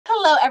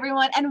Hello,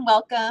 everyone, and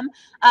welcome.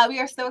 We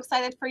are so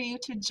excited for you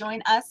to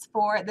join us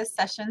for this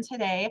session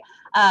today.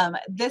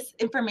 This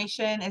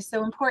information is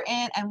so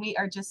important, and we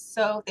are just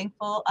so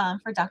thankful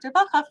for Dr.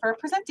 Velkoff for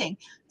presenting.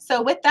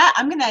 So with that,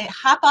 I'm going to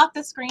hop off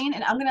the screen,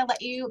 and I'm going to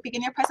let you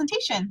begin your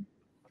presentation.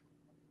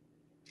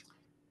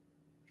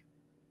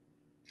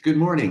 Good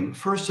morning.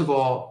 First of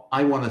all,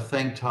 I want to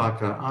thank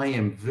TACA. I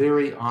am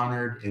very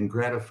honored and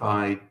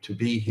gratified to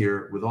be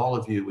here with all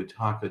of you with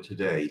TACA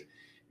today.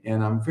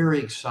 And I'm very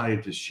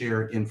excited to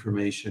share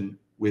information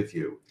with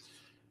you.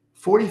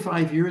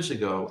 45 years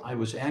ago, I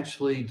was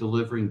actually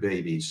delivering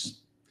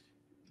babies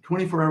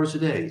 24 hours a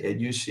day at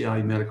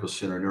UCI Medical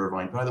Center in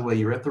Irvine. By the way,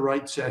 you're at the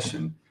right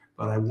session,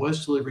 but I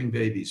was delivering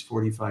babies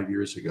 45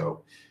 years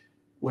ago.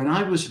 When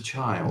I was a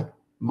child,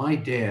 my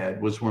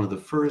dad was one of the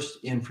first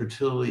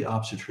infertility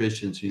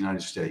obstetricians in the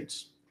United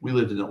States. We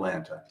lived in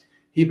Atlanta.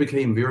 He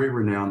became very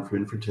renowned for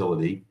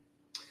infertility.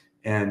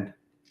 And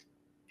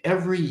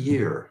every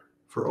year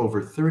for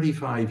over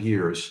 35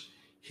 years,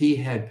 he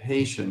had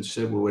patients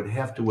that would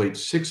have to wait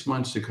 6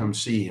 months to come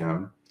see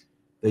him.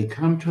 They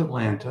come to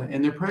Atlanta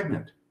and they're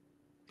pregnant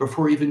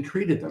before he even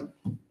treated them.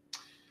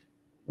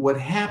 What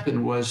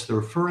happened was the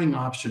referring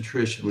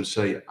obstetrician would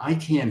say, I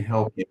can't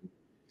help you.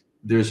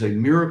 There's a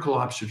miracle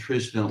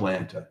obstetrician in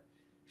Atlanta.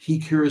 He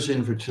cures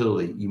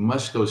infertility. You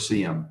must go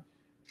see him.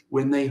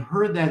 When they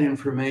heard that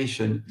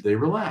information, they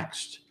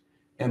relaxed.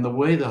 And the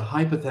way the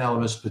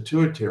hypothalamus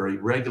pituitary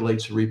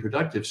regulates the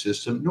reproductive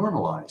system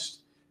normalized.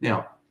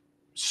 Now,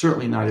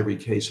 certainly not every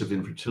case of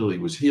infertility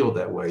was healed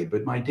that way,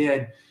 but my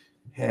dad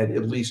had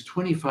at least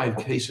 25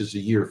 cases a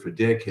year for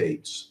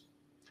decades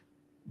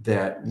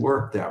that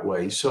worked that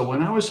way. So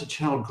when I was a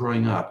child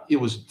growing up, it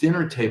was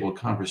dinner table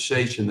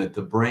conversation that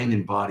the brain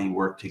and body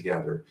work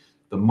together.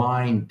 The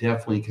mind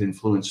definitely can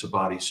influence the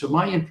body. So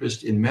my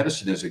interest in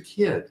medicine as a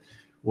kid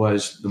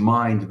was the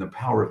mind and the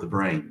power of the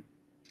brain.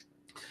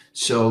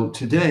 So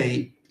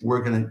today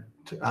we're going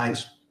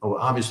to,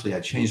 obviously I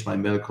changed my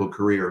medical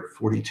career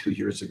 42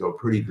 years ago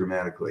pretty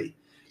dramatically.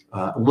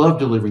 Love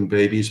delivering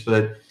babies,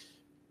 but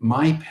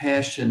my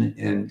passion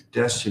and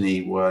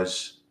destiny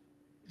was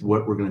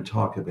what we're going to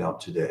talk about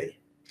today.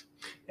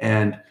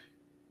 And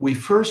we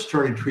first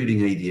started treating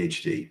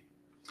ADHD.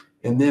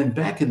 And then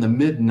back in the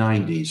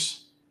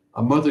mid-90s,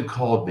 a mother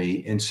called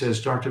me and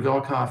says, Dr.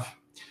 Velkoff,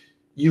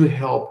 you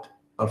helped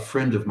a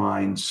friend of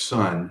mine's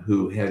son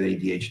who had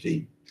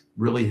ADHD,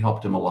 really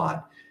helped him a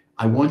lot.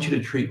 I want you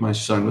to treat my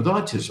son with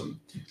autism,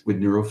 with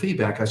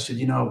neurofeedback. I said,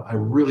 I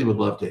really would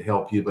love to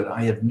help you, but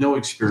I have no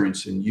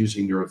experience in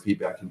using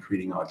neurofeedback in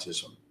treating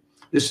autism.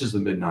 This is the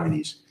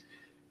mid-90s.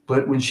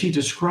 But when she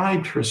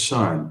described her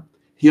son,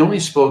 he only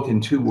spoke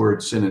in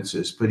 2-word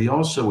sentences, but he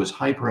also was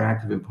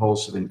hyperactive,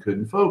 impulsive, and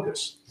couldn't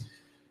focus.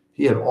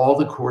 He had all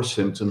the core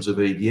symptoms of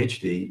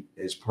ADHD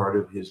as part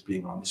of his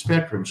being on the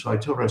spectrum. So I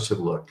told her, I said,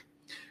 look,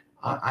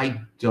 I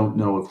don't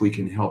know if we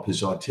can help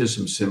his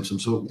autism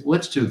symptoms, so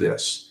let's do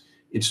this.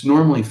 It's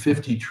normally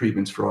 50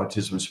 treatments for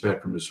autism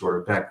spectrum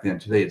disorder. Back then,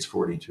 today it's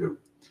 42.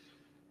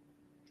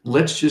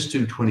 Let's just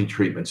do 20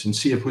 treatments and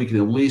see if we can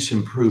at least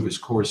improve his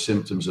core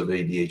symptoms of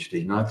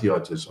ADHD, not the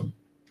autism.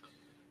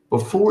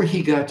 Before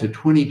he got to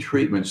 20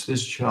 treatments,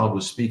 this child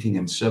was speaking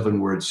in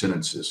 7-word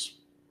sentences.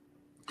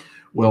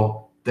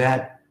 Well,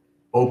 that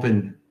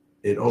opened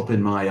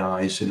my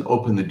eyes and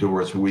opened the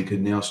doors where we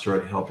could now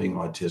start helping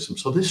autism.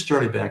 So this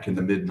started back in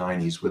the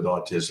mid-90s with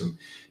autism.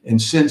 And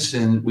since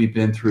then, we've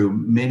been through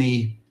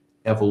many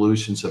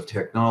evolutions of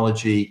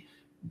technology,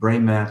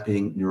 brain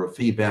mapping,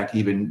 neurofeedback,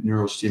 even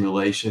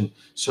neurostimulation.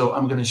 So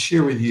I'm going to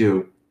share with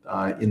you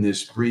in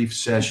this brief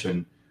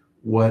session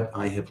what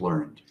I have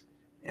learned.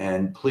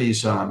 And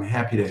please, I'm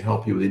happy to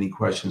help you with any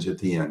questions at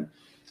the end.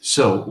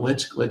 So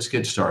let's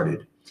get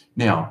started.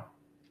 Now,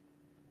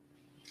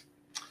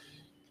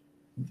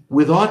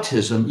 with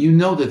autism, you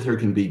know that there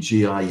can be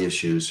GI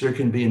issues. There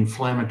can be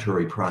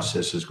inflammatory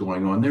processes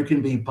going on. There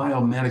can be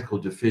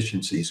biomedical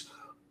deficiencies.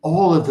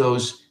 All of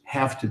those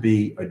have to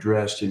be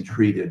addressed and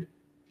treated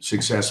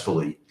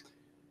successfully.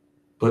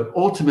 But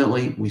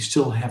ultimately, we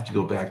still have to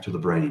go back to the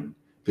brain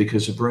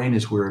because the brain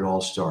is where it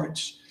all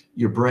starts.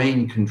 Your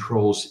brain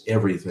controls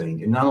everything.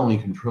 It not only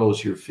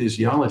controls your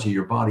physiology,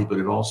 your body, but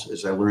it also,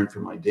 as I learned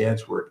from my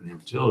dad's work in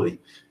infertility,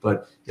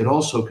 but it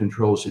also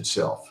controls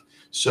itself.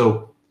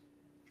 So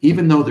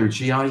even though there are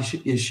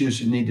GI issues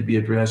that need to be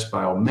addressed,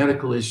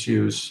 biomedical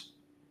issues,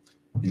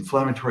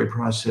 inflammatory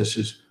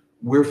processes,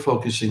 we're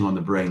focusing on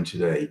the brain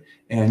today.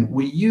 And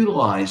we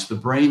utilize the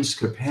brain's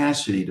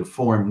capacity to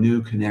form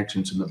new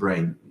connections in the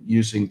brain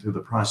through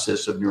the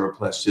process of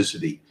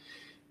neuroplasticity.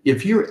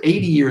 If you're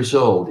 80 years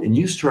old and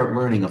you start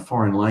learning a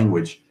foreign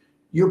language,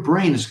 your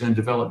brain is going to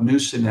develop new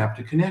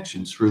synaptic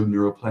connections through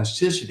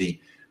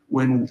neuroplasticity,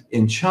 when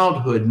in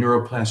childhood,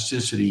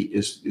 neuroplasticity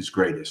is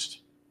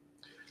greatest.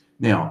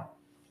 Now,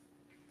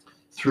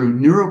 through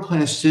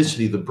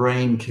neuroplasticity, the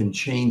brain can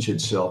change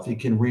itself. It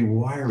can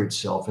rewire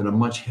itself in a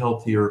much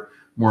healthier,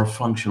 more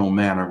functional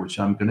manner, which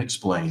I'm going to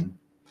explain.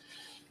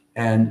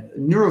 And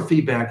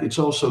neurofeedback, it's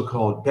also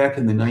called, back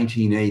in the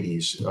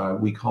 1980s,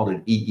 we called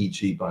it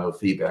EEG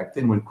biofeedback.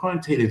 Then when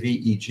quantitative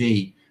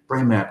EEG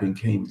brain mapping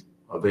came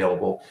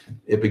available,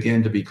 it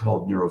began to be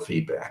called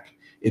neurofeedback.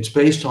 It's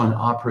based on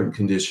operant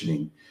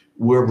conditioning.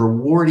 We're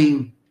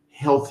rewarding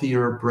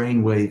healthier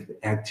brainwave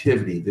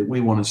activity that we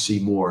want to see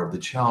more of. The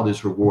child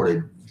is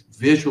rewarded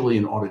visually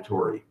and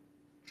auditory.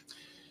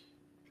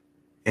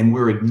 And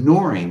we're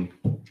ignoring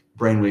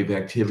brainwave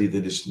activity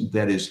that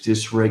is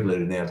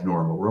dysregulated and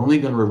abnormal. We're only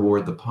going to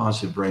reward the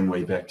positive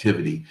brainwave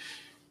activity.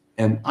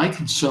 And I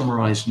can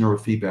summarize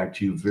neurofeedback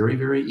to you very,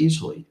 very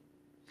easily.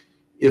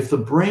 If the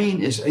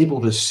brain is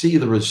able to see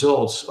the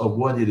results of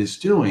what it is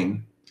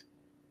doing,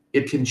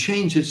 it can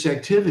change its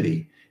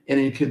activity and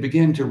it can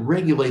begin to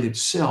regulate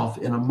itself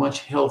in a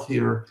much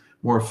healthier,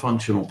 more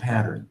functional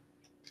pattern.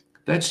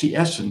 That's the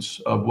essence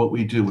of what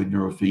we do with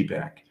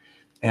neurofeedback.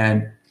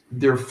 And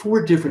there are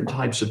 4 different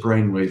types of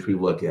brain waves we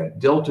look at.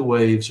 Delta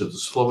waves are the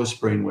slowest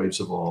brain waves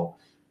of all,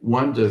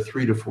 1 to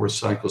 3 to 4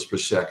 cycles per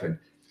second.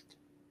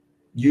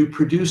 You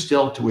produce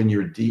delta when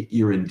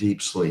you're in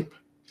deep sleep.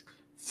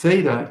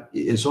 Theta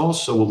is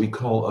also what we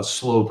call a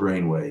slow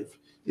brain wave.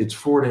 It's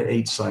 4 to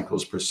 8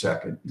 cycles per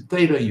second.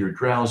 Theta, you're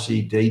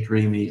drowsy,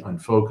 daydreamy,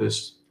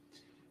 unfocused.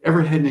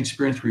 Ever had an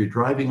experience where you're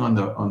driving on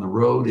the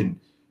road and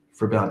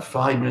for about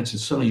 5 minutes and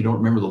suddenly you don't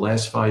remember the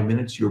last 5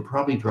 minutes? You're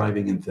probably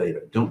driving in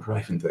theta. Don't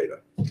drive in theta.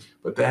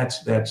 But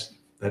that's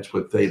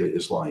what theta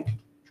is like.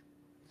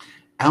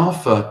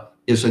 Alpha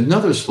is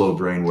another slow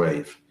brain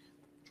wave.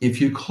 If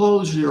you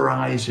close your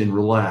eyes and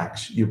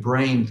relax, your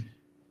brain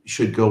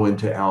should go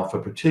into alpha,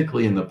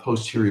 particularly in the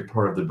posterior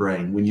part of the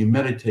brain. When you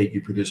meditate,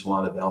 you produce a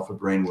lot of alpha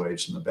brain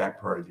waves in the back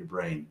part of your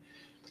brain.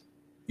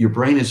 Your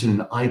brain is in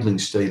an idling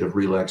state of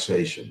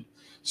relaxation.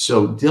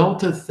 So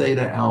delta,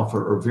 theta, alpha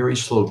are very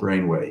slow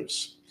brain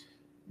waves.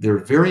 They're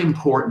very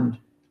important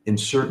in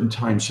certain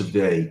times of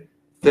day.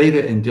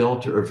 Theta and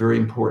delta are very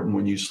important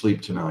when you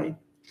sleep tonight.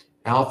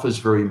 Alpha is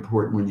very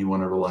important when you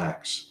want to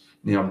relax.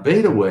 Now,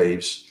 beta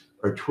waves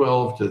are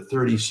 12 to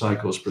 30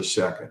 cycles per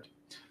second.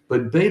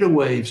 But beta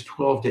waves,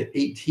 12 to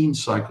 18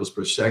 cycles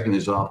per second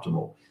is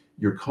optimal.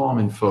 You're calm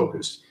and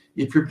focused.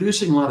 If you're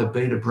producing a lot of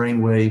beta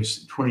brain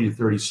waves, 20 to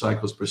 30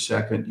 cycles per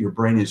second, your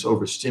brain is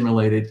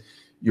overstimulated.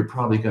 You're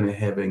probably going to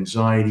have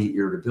anxiety,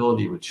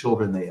 irritability with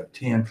children. They have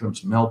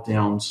tantrums,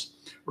 meltdowns,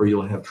 or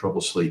you'll have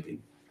trouble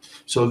sleeping.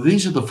 So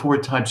these are the 4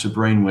 types of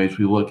brain waves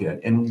we look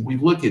at. And we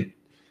look at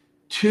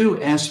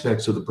 2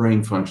 aspects of the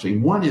brain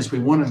functioning. One is we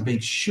want to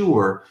make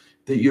sure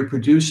that you're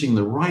producing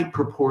the right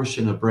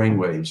proportion of brain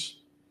waves.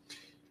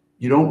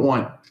 You don't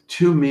want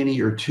too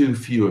many or too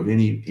few of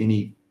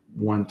any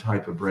one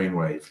type of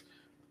brainwave.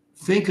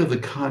 Think of the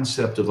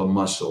concept of a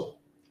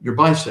muscle, your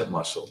bicep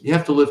muscle. You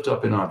have to lift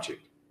up an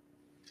object.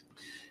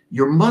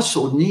 Your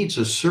muscle needs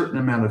a certain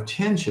amount of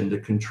tension to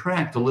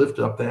contract to lift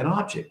up that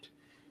object.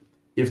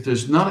 If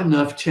there's not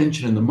enough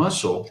tension in the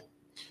muscle,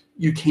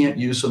 you can't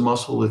use the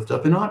muscle to lift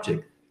up an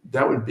object.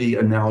 That would be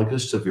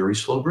analogous to very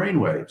slow brain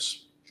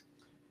waves.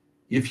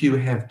 If you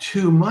have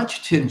too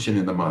much tension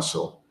in the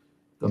muscle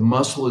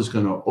is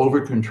going to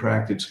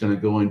overcontract. It's going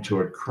to go into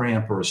a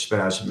cramp or a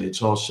spasm.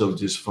 It's also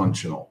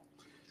dysfunctional.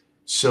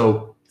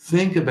 So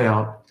think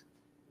about,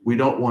 we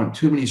don't want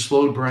too many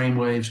slow brain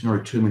waves nor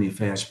too many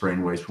fast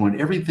brain waves. We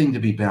want everything to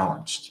be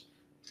balanced.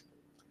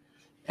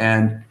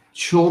 And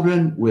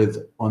children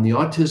on the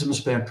autism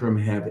spectrum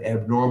have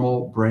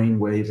abnormal brain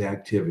wave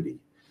activity.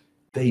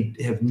 They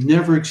have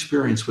never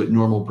experienced what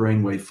normal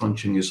brainwave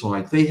functioning is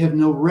like. They have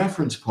no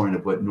reference point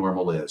of what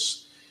normal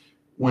is.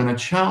 When a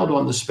child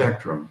on the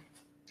spectrum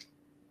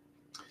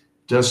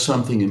does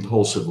something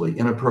impulsively,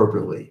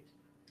 inappropriately,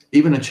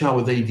 even a child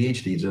with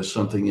ADHD does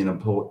something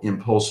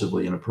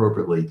impulsively,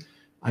 inappropriately,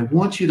 I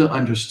want you to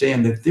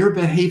understand that they're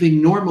behaving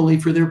normally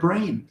for their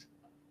brain.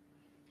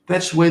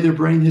 That's the way their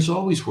brain has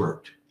always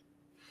worked.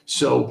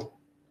 So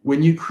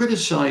when you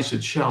criticize a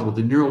child with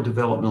a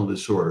neurodevelopmental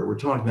disorder, we're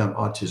talking about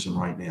autism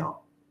right now,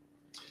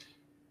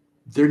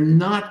 they're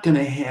not going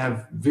to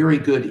have very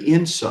good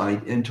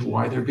insight into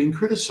why they're being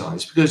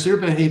criticized because they're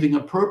behaving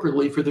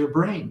appropriately for their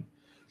brain.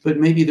 But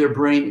maybe their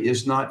brain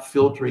is not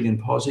filtering and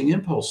pausing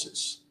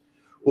impulses,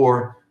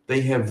 or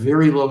they have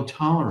very low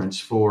tolerance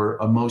for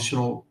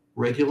emotional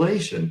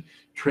regulation.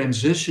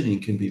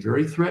 Transitioning can be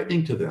very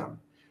threatening to them,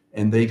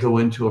 and they go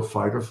into a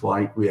fight or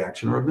flight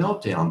reaction or a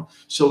meltdown.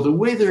 So the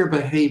way they're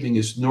behaving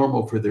is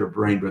normal for their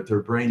brain, but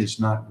their brain is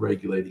not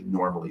regulating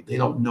normally. They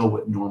don't know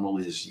what normal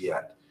is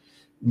yet.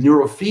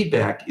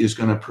 Neurofeedback is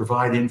going to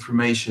provide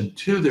information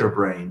to their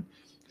brain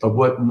of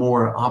what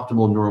more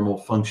optimal normal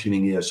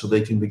functioning is, so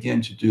they can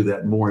begin to do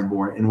that more and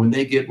more. And when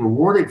they get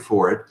rewarded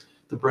for it,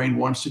 the brain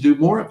wants to do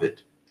more of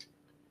it.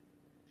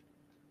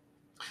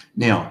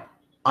 Now,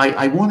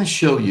 I want to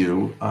show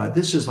you,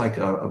 this is like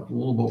a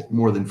little bit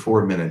more than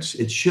 4 minutes.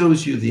 It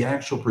shows you the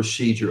actual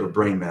procedure of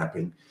brain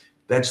mapping.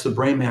 That's the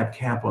brain map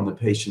cap on the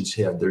patient's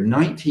head. There are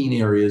 19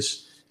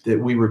 areas that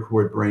we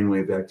record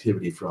brainwave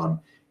activity from.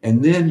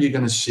 And then you're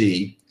going to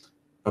see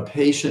a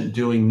patient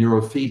doing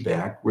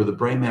neurofeedback where the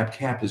brain map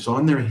cap is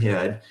on their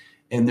head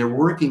and they're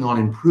working on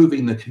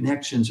improving the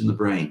connections in the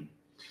brain.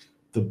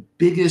 The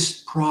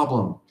biggest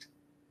problem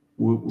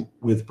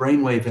with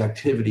brainwave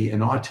activity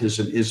and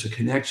autism is the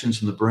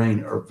connections in the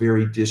brain are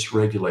very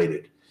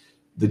dysregulated.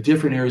 The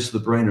different areas of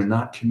the brain are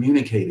not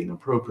communicating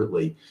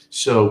appropriately.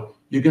 So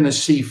you're going to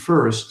see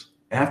first,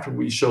 after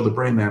we show the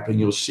brain mapping,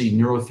 you'll see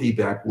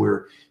neurofeedback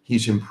where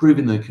he's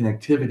improving the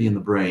connectivity in the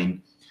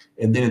brain.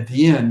 And then at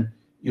the end,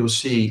 you'll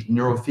see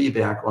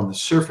neurofeedback on the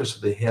surface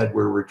of the head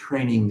where we're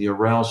training the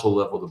arousal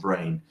level of the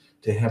brain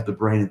to have the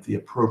brain at the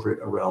appropriate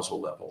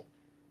arousal level.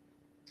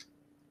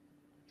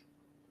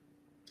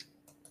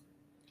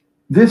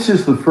 This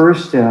is the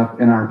first step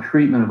in our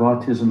treatment of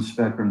autism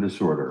spectrum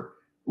disorder.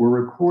 We're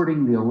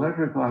recording the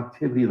electrical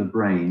activity of the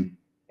brain,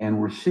 and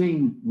we're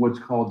seeing what's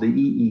called the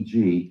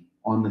EEG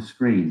on the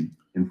screen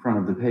in front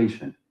of the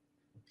patient.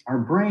 Our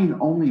brain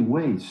only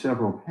weighs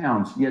several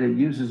pounds, yet it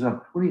uses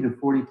up 20 to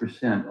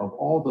 40% of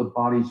all the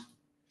body's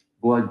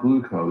blood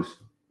glucose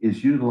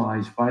is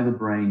utilized by the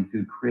brain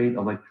to create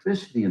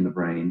electricity in the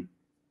brain,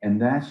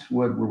 and that's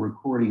what we're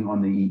recording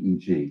on the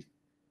EEG.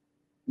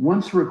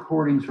 Once the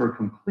recordings are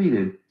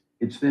completed,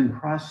 it's then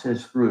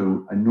processed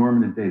through a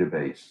normative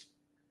database.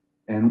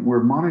 And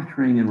we're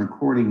monitoring and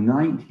recording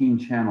 19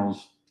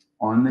 channels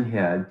on the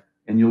head,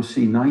 and you'll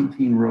see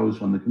 19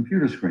 rows on the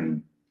computer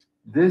screen.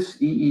 This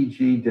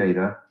EEG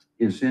data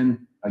is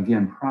then,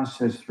 again,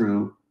 processed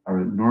through our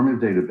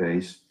normative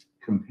database,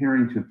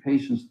 comparing to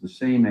patients the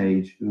same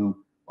age who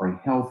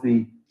are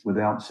healthy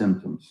without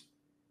symptoms.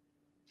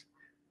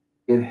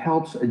 It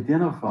helps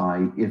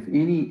identify if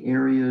any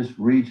areas,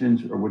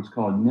 regions, or what's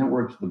called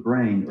networks of the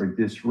brain are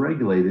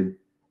dysregulated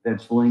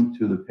that's linked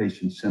to the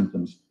patient's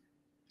symptoms.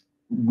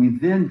 We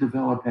then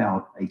develop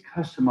out a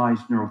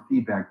customized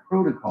neurofeedback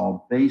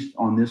protocol based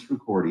on this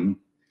recording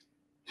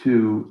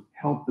to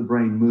help the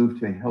brain move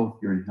to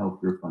healthier and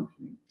healthier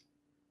functioning.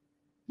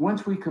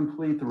 Once we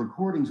complete the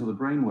recordings of the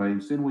brain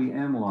waves, then we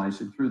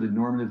analyze it through the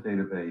normative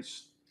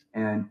database.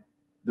 And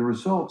the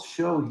results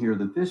show here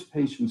that this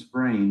patient's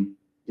brain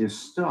is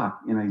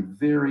stuck in a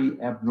very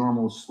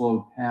abnormal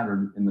slow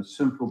pattern in the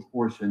central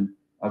portion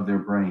of their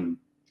brain.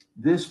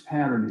 This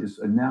pattern is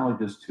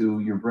analogous to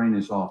your brain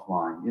is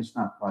offline. It's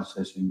not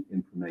processing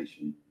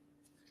information.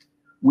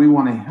 We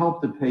want to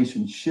help the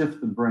patient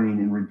shift the brain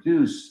and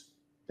reduce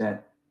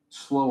that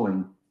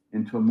slowing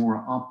into a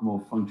more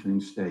optimal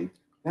functioning state.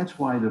 That's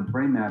why the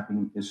brain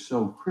mapping is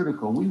so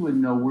critical. We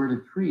wouldn't know where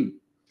to treat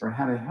or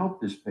how to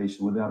help this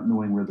patient without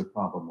knowing where the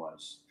problem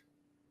was.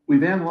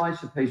 We've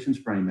analyzed the patient's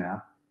brain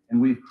map, and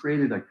we've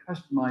created a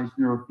customized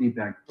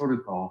neurofeedback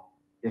protocol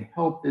to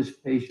help this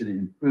patient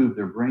improve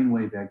their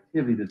brainwave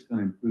activity that's going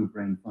to improve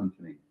brain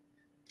functioning.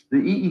 The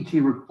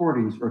EEG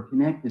recordings are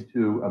connected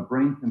to a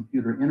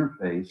brain-computer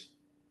interface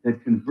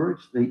that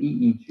converts the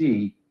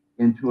EEG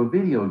into a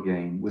video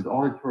game with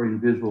auditory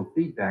and visual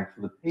feedback,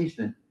 so the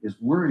patient is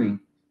learning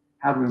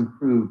how to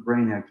improve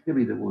brain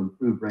activity that will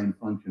improve brain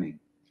functioning.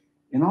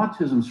 In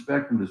autism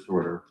spectrum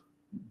disorder,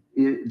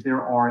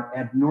 there are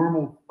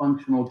abnormal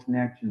functional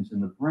connections in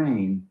the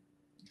brain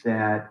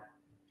that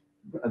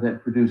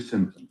produce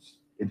symptoms.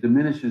 It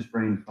diminishes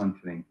brain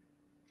functioning.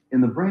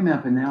 In the brain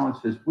map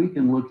analysis, we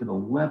can look at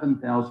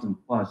 11,000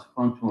 plus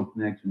functional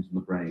connections in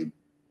the brain.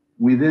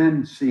 We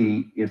then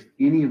see if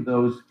any of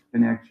those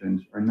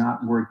connections are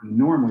not working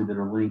normally that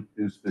are linked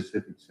to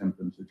specific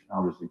symptoms the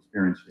child is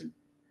experiencing.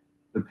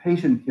 The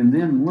patient can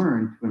then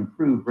learn to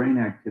improve brain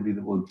activity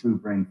that will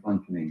improve brain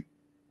functioning.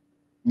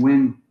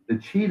 When the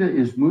cheetah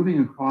is moving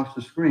across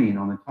the screen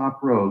on the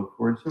top row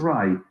towards the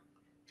right,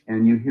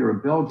 and you hear a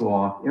bell go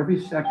off,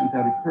 every second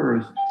that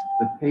occurs,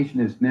 the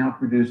patient is now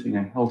producing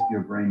a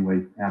healthier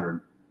brainwave pattern.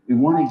 We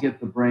want to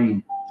get the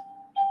brain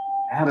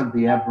out of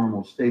the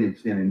abnormal state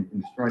it's in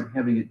and start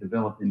having it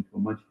develop into a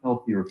much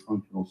healthier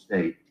functional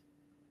state.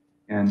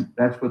 And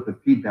that's what the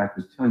feedback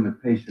is telling the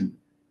patient.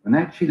 When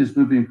that cheetah is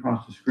moving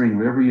across the screen,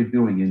 whatever you're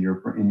doing in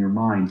your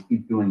mind,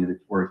 keep doing it.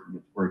 It's working.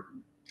 It's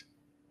working.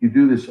 You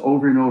do this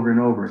over and over and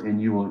over,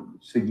 and you will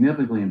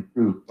significantly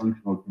improve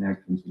functional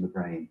connections in the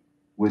brain,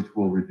 which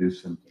will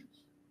reduce symptoms.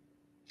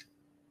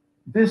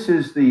 This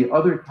is the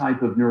other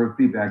type of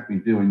neurofeedback we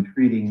do in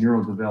treating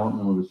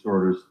neurodevelopmental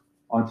disorders,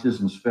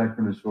 autism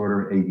spectrum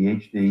disorder,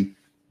 ADHD.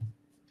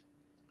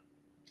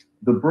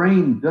 The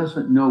brain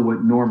doesn't know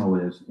what normal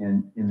is.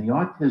 And in the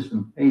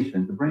autism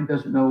patient, the brain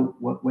doesn't know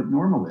what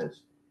normal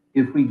is.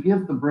 If we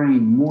give the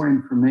brain more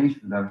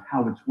information about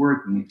how it's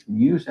working, it can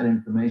use that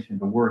information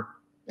to work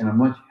in a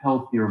much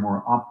healthier,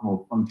 more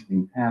optimal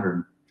functioning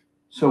pattern.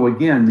 So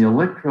again, the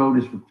electrode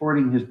is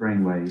recording his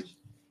brain waves.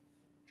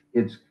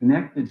 It's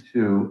connected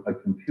to a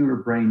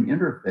computer-brain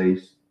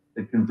interface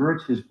that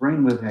converts his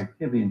brainwave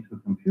activity into a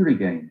computer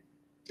game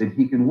that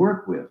he can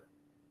work with.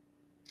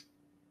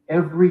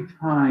 Every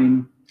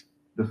time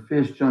the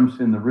fish jumps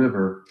in the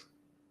river,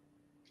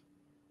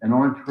 an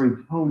auditory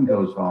tone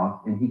goes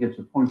off, and he gets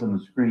a point on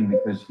the screen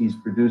because he's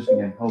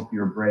producing a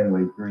healthier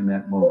brainwave during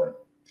that moment.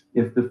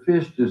 If the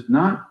fish does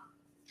not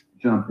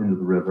jump into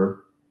the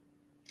river,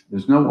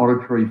 there's no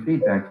auditory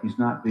feedback, he's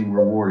not being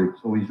rewarded.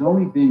 So he's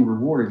only being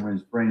rewarded when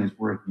his brain is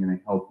working in a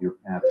healthier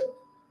pattern.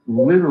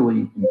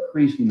 literally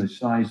increasing the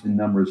size and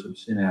numbers of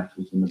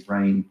synapses in the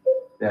brain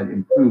that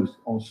improves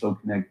also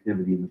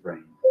connectivity in the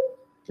brain,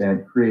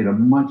 that create a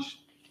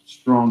much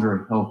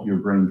stronger, healthier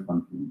brain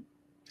functioning.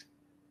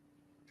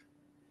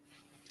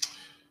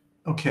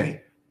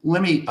 Okay,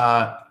 let me,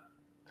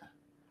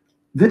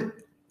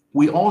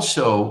 we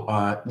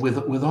also, with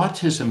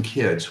autism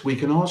kids, we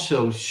can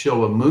also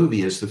show a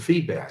movie as the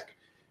feedback.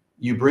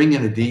 You bring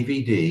in a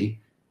DVD,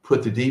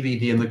 put the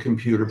DVD in the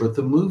computer, but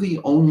the movie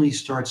only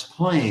starts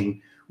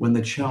playing when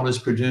the child is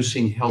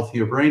producing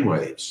healthier brain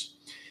waves.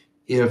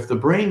 If the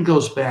brain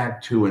goes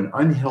back to an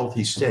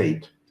unhealthy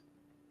state,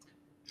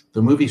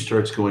 the movie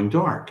starts going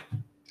dark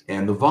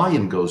and the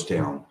volume goes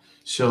down.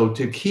 So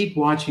to keep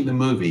watching the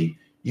movie,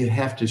 you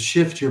have to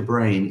shift your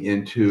brain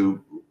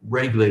into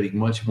regulating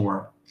much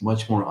more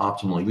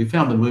optimally. We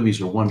found the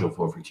movies are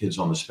wonderful for kids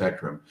on the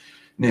spectrum.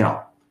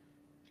 Now,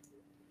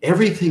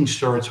 everything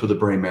starts with a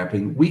brain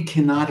mapping. We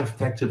cannot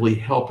effectively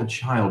help a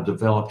child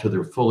develop to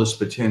their fullest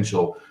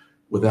potential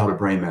without a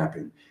brain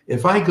mapping.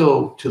 If I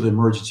go to the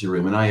emergency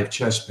room and I have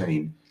chest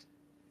pain,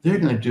 they're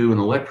going to do an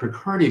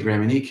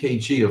electrocardiogram, an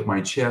EKG of my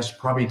chest,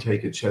 probably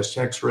take a chest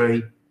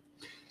x-ray.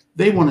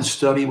 They want to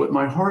study what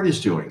my heart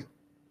is doing.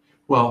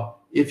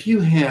 Well, if you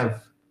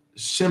have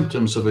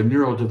symptoms of a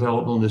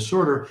neurodevelopmental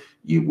disorder,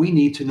 we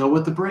need to know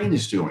what the brain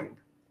is doing.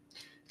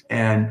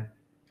 And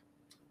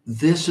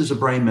this is a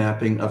brain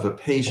mapping of a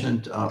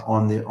patient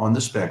on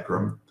the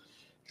spectrum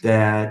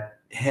that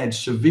had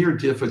severe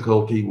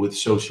difficulty with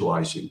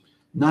socializing,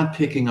 not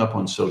picking up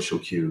on social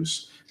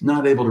cues,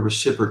 not able to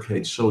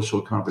reciprocate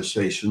social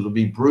conversations, to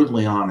be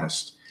brutally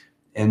honest,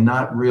 and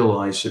not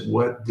realize that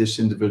what this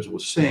individual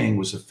was saying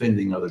was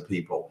offending other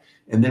people.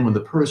 And then when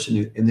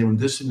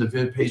this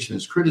patient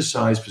is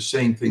criticized for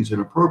saying things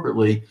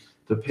inappropriately,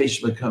 the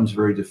patient becomes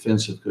very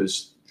defensive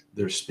because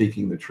they're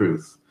speaking the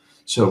truth.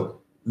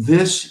 So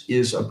this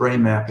is a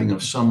brain mapping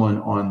of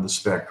someone on the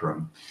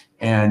spectrum.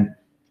 And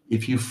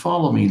if you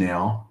follow me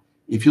now,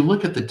 if you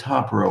look at the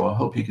top row, I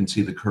hope you can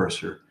see the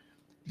cursor.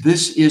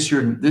 This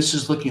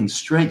is looking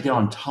straight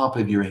down top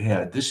of your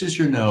head. This is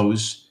your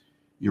nose,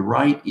 your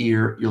right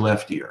ear, your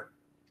left ear.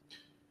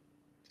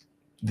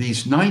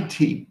 These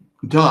 19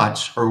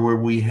 dots are where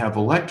we have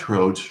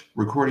electrodes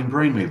recording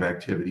brainwave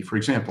activity. For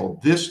example,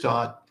 this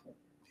dot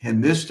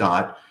and this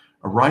dot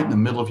are right in the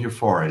middle of your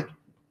forehead.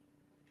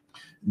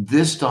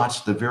 This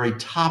dot's the very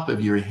top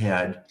of your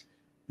head.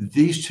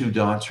 These two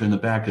dots are in the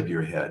back of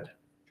your head.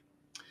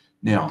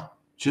 Now,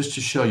 just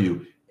to show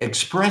you,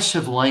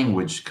 expressive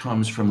language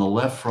comes from the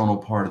left frontal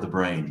part of the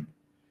brain.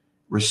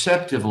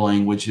 Receptive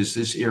language is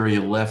this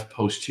area left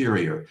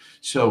posterior.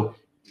 So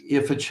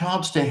if a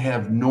child's to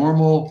have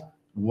normal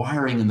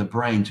wiring in the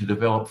brain to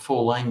develop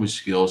full language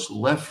skills,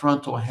 left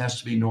frontal has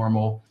to be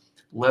normal,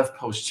 left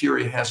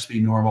posterior has to be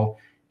normal,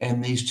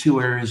 and these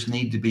two areas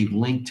need to be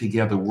linked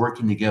together,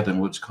 working together in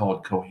what's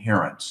called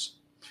coherence.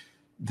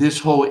 This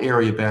whole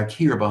area back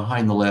here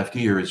behind the left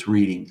ear is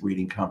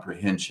reading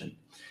comprehension.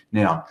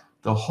 Now,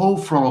 the whole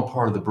frontal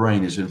part of the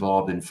brain is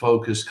involved in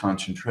focus,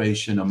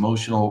 concentration,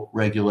 emotional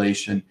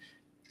regulation,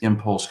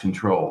 impulse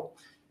control.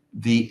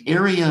 The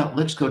area,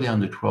 let's go down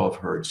to 12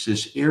 hertz,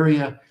 this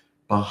area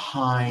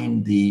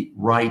behind the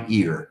right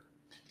ear.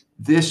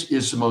 This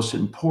is the most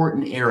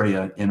important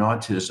area in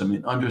autism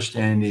in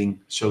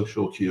understanding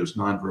social cues,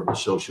 nonverbal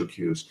social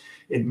cues.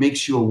 It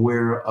makes you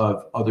aware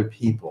of other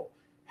people,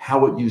 how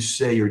what you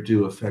say or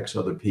do affects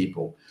other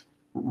people,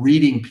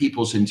 reading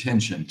people's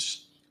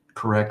intentions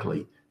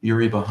correctly, the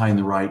area behind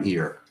the right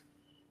ear.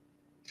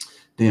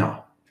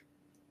 Now,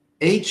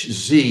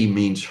 Hz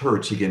means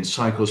hertz, again,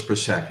 cycles per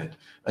second.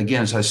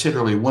 Again, as I said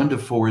earlier, 1 to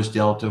 4 is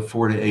delta,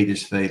 4 to 8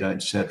 is theta,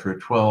 etc.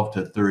 12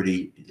 to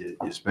 30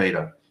 is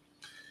beta.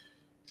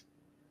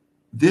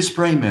 This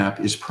brain map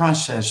is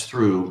processed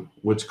through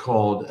what's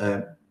called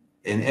an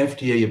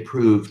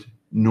FDA-approved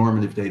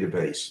normative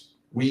database.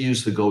 We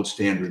use the gold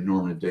standard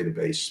normative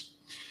database.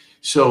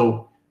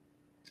 So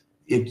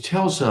it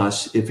tells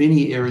us if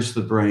any areas of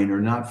the brain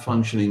are not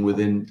functioning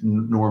within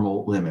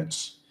normal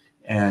limits.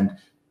 And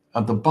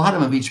at the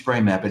bottom of each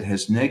brain map, it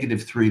has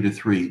 -3 to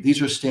 3.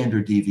 These are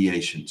standard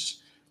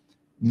deviations.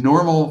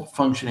 Normal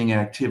functioning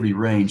activity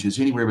range is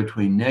anywhere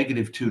between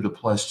 -2 to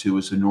 +2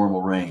 is the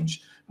normal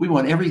range. We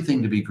want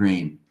everything to be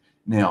green.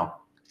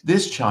 Now,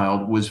 this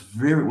child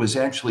was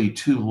actually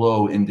too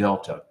low in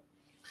delta.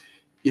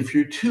 If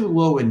you're too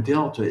low in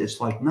delta,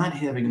 it's like not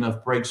having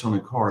enough brakes on a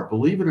car.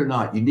 Believe it or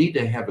not, you need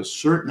to have a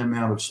certain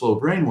amount of slow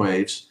brain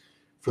waves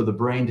for the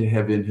brain to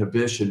have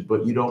inhibition,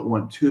 but you don't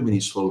want too many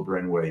slow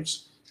brain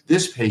waves.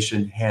 This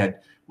patient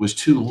was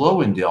too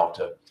low in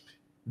delta.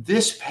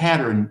 This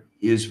pattern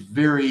is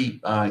very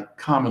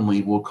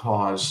commonly will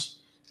cause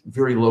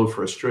very low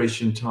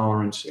frustration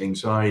tolerance,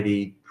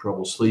 anxiety,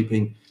 trouble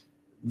sleeping.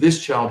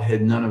 This child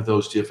had none of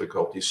those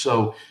difficulties.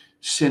 So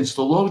since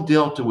the low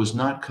delta was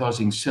not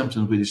causing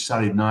symptoms, we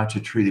decided not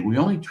to treat it. We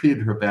only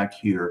treated her back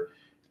here.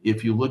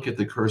 If you look at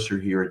the cursor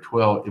here at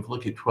 12, if you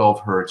look at 12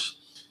 hertz,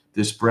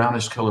 this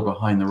brownish color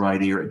behind the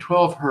right ear, at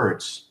 12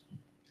 hertz,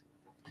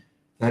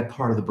 that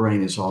part of the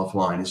brain is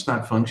offline. It's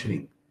not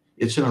functioning.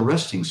 It's in a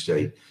resting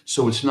state,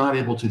 so it's not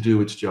able to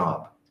do its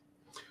job.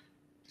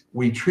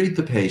 We treat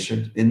the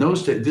patient. In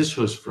those days, this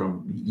was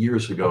from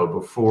years ago,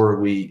 before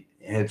we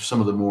had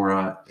some of the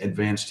more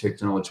advanced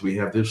technology we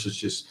have. This is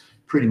just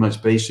pretty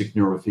much basic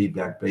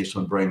neurofeedback based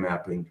on brain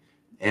mapping.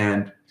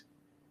 And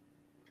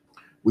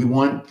we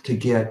want to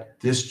get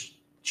this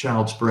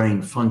child's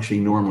brain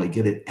functioning normally,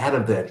 get it out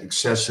of that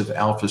excessive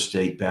alpha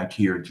state back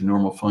here to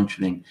normal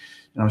functioning.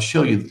 And I'll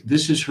show you,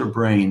 this is her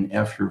brain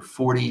after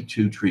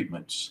 42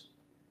 treatments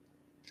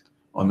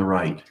on the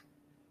right.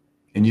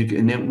 And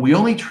then we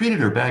only treated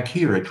her back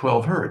here at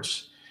 12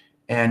 hertz.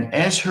 And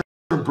as her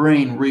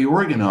brain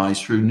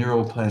reorganized through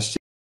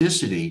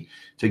neuroplasticity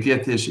to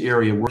get this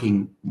area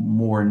working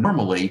more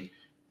normally,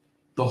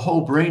 the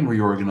whole brain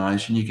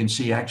reorganized, and you can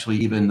see actually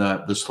even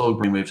the slow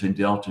brain waves in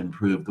delta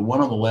improved. The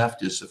one on the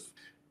left is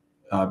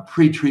a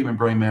pre-treatment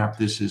brain map.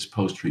 This is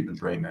post-treatment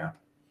brain map.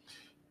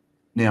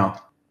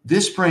 Now,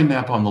 this brain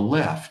map on the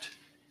left,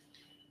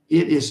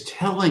 it is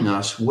telling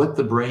us what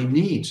the brain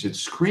needs. It's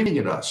screaming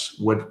at us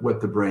what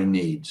the brain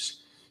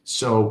needs.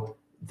 So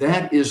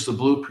that is the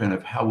blueprint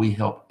of how we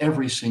help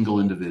every single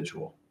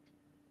individual.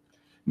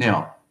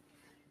 Now,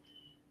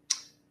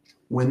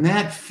 when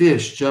that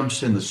fish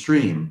jumps in the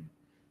stream,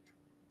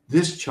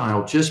 this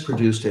child just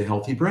produced a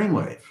healthy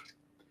brainwave.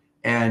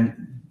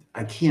 And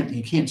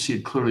you can't see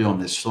it clearly on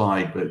this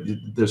slide, but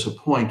there's a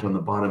point on the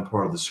bottom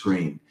part of the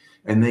screen,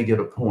 and they get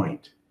a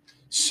point.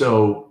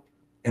 So,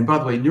 and by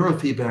the way,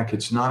 neurofeedback,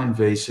 it's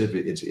non-invasive,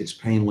 it's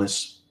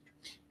painless,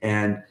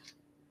 and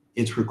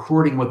it's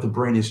recording what the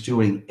brain is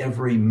doing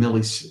every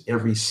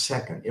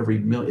second,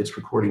 it's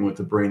recording what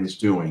the brain is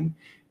doing.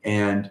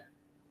 And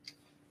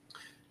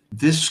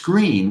this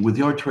screen with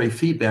the auditory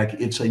feedback,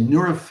 it's a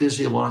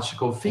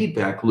neurophysiological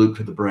feedback loop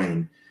to the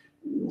brain.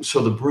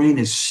 So the brain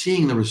is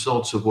seeing the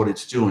results of what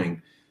it's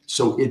doing,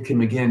 so it can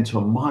begin to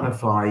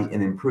modify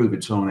and improve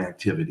its own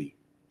activity.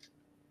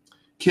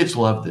 Kids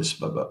love this,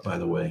 by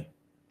the way.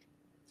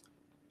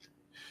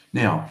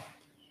 Now,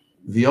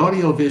 the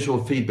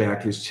audio-visual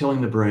feedback is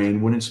telling the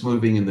brain when it's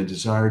moving in the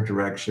desired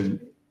direction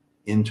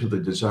into the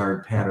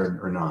desired pattern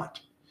or not.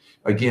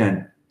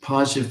 Again,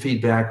 positive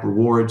feedback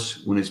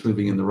rewards when it's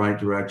moving in the right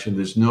direction.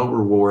 There's no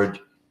reward,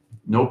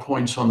 no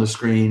points on the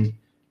screen,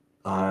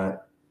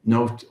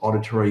 no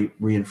auditory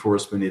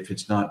reinforcement if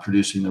it's not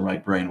producing the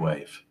right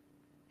brainwave.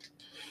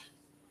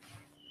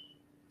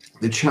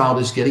 The child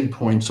is getting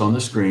points on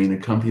the screen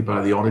accompanied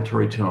by the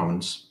auditory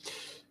tones.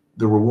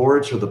 The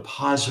rewards are the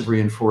positive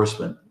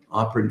reinforcement,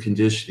 operant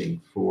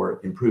conditioning for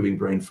improving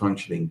brain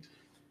functioning.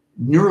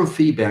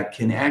 Neurofeedback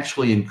can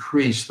actually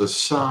increase the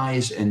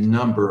size and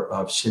number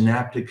of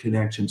synaptic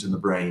connections in the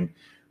brain,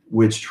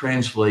 which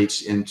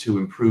translates into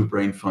improved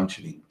brain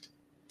functioning.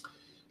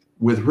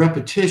 With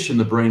repetition,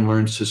 the brain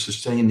learns to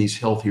sustain these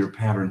healthier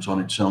patterns on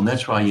its own.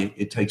 That's why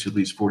it takes at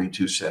least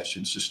 42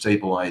 sessions to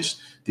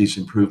stabilize these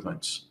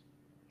improvements.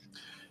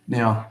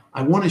 Now,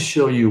 I want to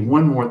show you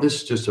one more.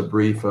 This is just a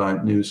brief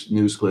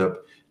news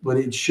clip, but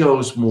it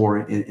shows more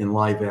in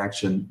live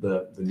action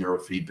the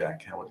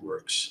neurofeedback, how it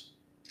works.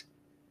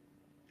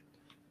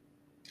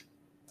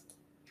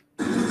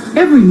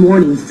 Every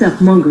morning,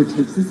 Seth Munger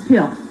takes his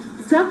pill.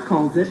 Seth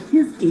calls it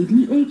his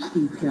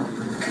ADHD pill.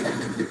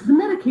 The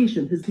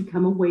medication has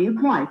become a way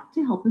of life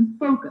to help him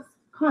focus,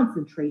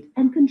 concentrate,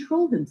 and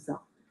control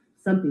himself.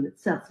 Something that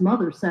Seth's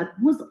mother said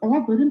was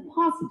all but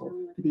impossible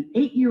for the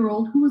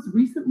 8-year-old who was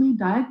recently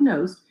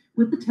diagnosed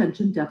with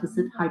attention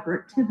deficit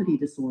hyperactivity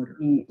disorder.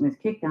 He was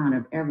kicked out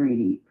of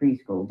every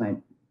preschool, but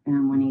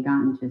when he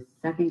got into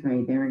 2nd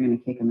grade, they were going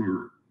to kick him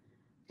out.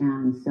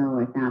 And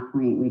so at that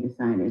point, we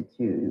decided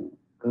to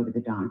go to the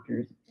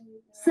doctors.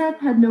 Seth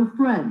had no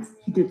friends.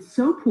 He did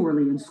so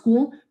poorly in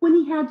school. When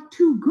he had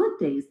 2 good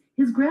days,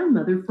 his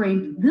grandmother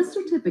framed this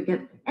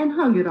certificate and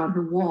hung it on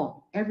her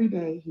wall. Every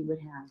day he would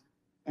have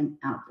an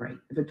outbreak.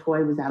 If a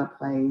toy was out of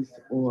place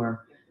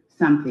or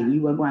something,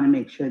 you would want to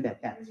make sure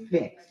that that's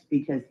fixed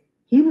because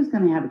he was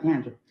going to have a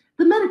tantrum.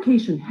 The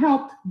medication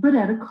helped, but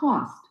at a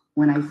cost.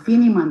 When I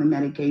seen him on the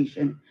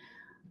medication,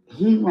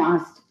 he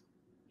lost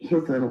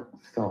his little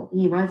soul.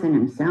 He wasn't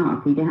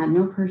himself. He had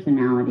no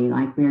personality,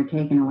 like we were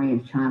taking away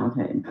his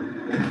childhood.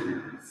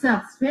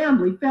 Seth's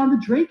family found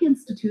the Drake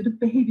Institute of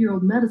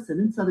Behavioral Medicine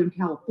in Southern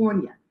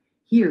California.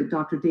 Here,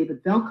 Dr.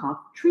 David Velkoff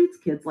treats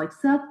kids like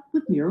Seth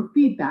with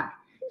neurofeedback.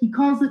 He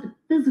calls it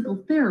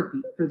physical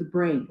therapy for the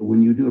brain.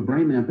 When you do a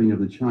brain mapping of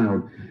the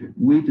child,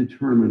 we can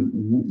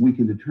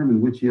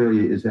determine which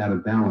area is out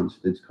of balance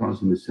that's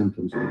causing the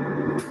symptoms.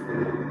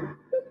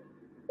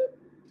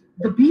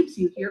 The beeps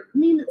you hear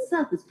mean that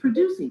Seth is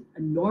producing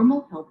a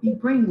normal, healthy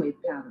brainwave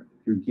pattern.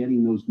 You're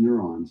getting those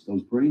neurons,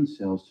 those brain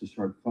cells, to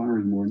start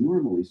firing more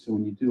normally. So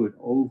when you do it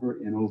over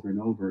and over and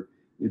over,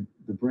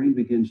 the brain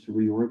begins to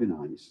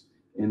reorganize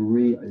and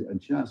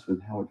readjust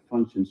with how it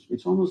functions.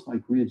 It's almost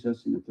like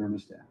readjusting the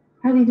thermostat.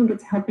 How do you think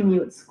it's helping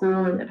you at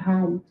school and at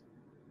home?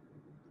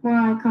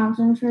 Well, I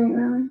concentrate,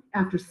 really.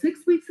 After 6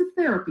 weeks of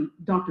therapy,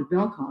 Dr.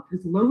 Velkoff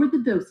has lowered the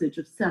dosage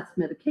of Seth's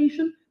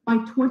medication by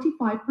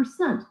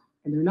 25%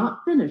 and they're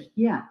not finished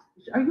yet.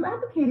 Are you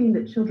advocating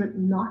that children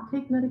not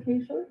take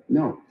medication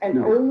No, and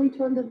no. only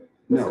turn to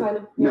this kind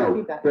of No,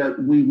 neurofeedback?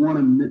 but we want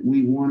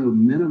to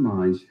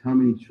minimize how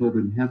many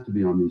children have to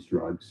be on these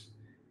drugs,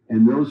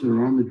 and those that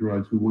are on the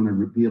drugs, we want to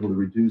be able to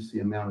reduce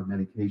the amount of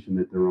medication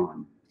that they're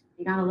on.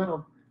 He got a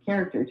little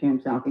character to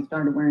himself. He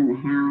started wearing the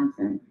hats,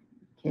 and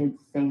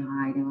kids say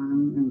hi to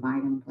him,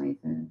 invite him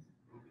places.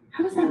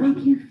 How does that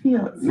make you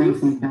feel? It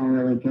makes me feel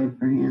really good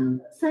for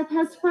him. Seth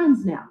has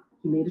friends now.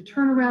 He made a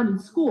turnaround in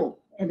school,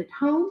 and at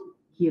home,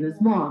 he and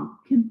his mom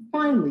can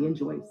finally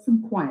enjoy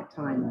some quiet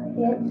time.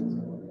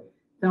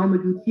 Thelma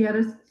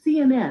Gutierrez,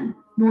 CNN,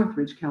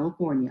 Northridge,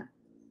 California.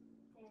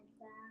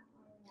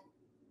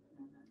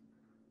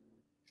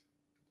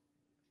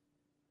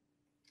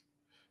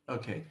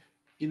 Okay,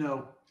 you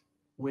know,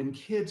 when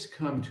kids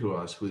come to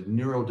us with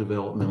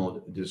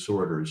neurodevelopmental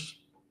disorders,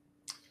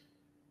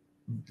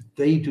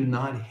 they do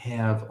not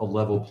have a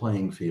level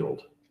playing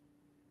field.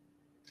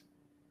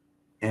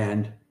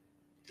 And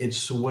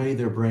it's the way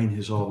their brain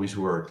has always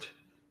worked.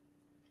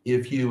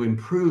 If you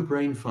improve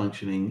brain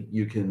functioning,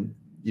 you can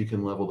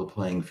level the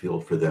playing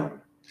field for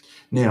them.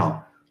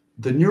 Now,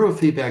 the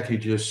neurofeedback you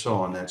just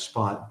saw on that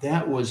spot,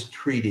 that was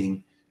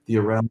treating the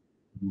arousal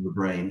of the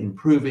brain,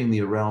 improving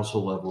the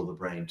arousal level of the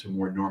brain to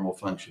more normal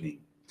functioning.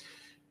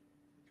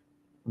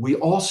 We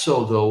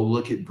also, though,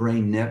 look at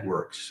brain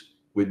networks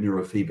with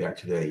neurofeedback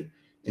today.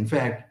 In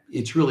fact,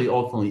 it's really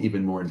ultimately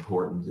even more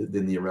important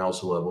than the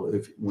arousal level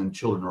when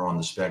children are on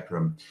the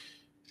spectrum.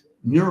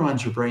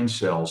 Neurons or brain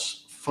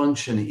cells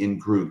function in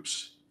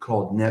groups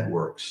called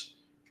networks.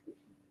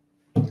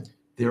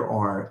 There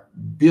are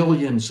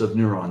billions of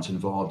neurons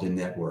involved in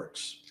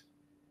networks.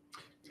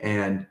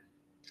 And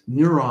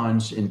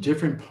neurons in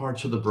different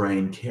parts of the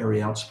brain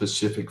carry out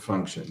specific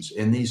functions.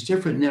 And these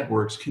different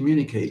networks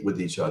communicate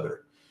with each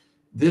other.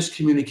 This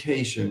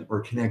communication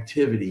or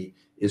connectivity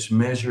is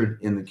measured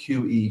in the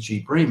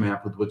qEEG brain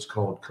map with what's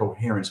called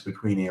coherence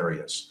between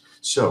areas.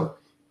 So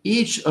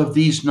each of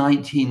these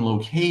 19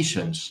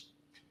 locations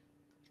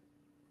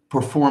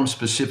perform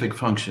specific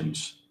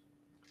functions,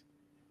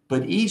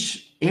 but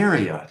each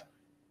area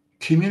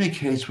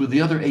communicates with the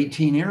other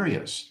 18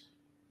 areas.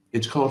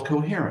 It's called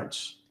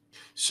coherence.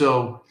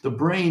 So the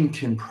brain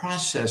can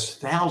process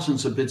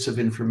thousands of bits of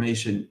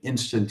information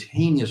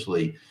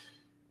instantaneously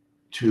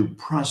to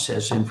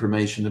process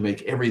information to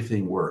make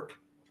everything work.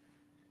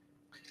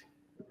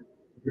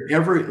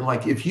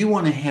 Like if you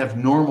want to have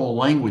normal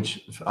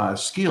language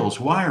skills,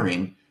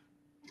 wiring,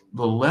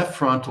 the left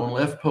frontal and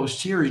left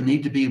posterior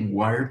need to be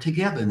wired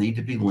together, need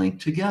to be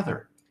linked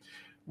together.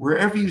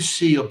 Wherever you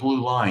see a blue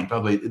line, by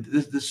the way,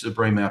 this is a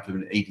brain map of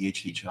an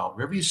ADHD child.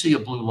 Wherever you see a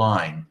blue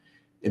line,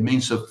 it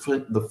means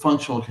the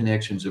functional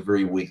connections are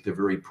very weak, they're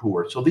very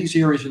poor. So these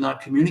areas are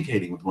not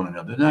communicating with one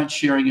another, they're not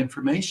sharing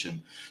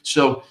information.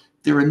 So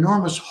there are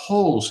enormous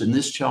holes in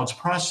this child's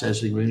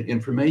processing of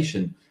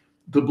information.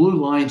 The blue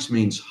lines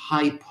means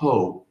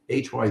hypo,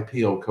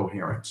 H-Y-P-O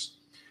coherence.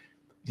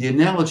 The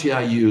analogy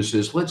I use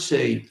is, let's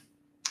say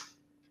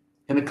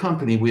in a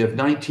company, we have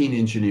 19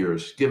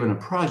 engineers given a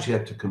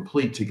project to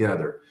complete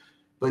together,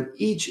 but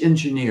each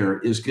engineer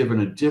is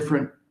given a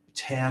different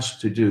task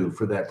to do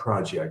for that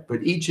project.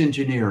 But each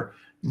engineer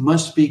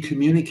must be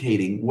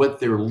communicating what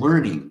they're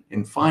learning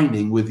and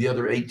finding with the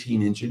other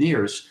 18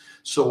 engineers.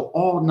 So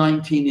all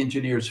 19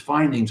 engineers'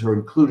 findings are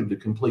included to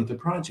complete the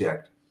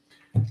project.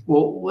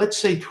 Well, let's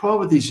say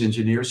 12 of these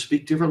engineers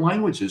speak different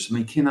languages and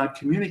they cannot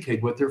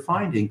communicate what they're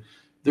finding.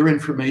 Their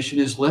information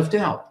is left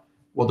out.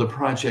 Well, the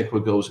project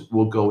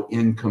will go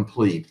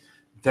incomplete.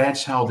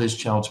 That's how this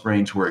child's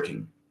brain's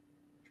working.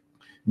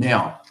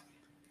 Now,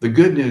 the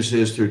good news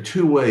is there are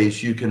two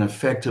ways you can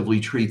effectively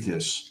treat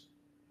this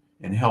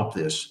and help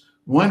this.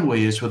 One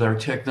way is with our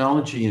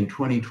technology in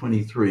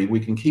 2023, we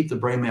can keep the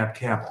brain map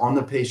cap on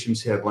the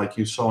patient's head like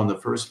you saw in the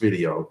first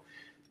video,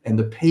 and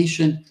the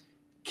patient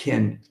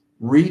can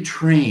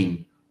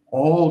retrain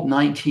all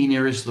 19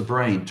 areas of the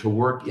brain to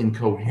work in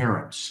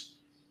coherence.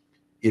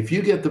 If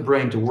you get the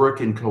brain to work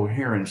in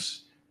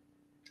coherence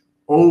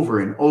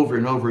over and over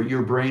and over,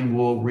 your brain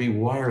will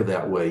rewire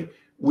that way.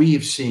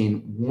 We've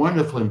seen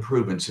wonderful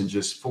improvements in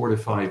just 4 to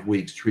 5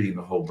 weeks treating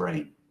the whole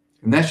brain.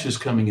 And that's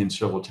just coming in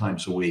several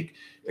times a week.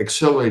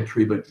 Accelerated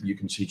treatment, you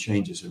can see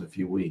changes in a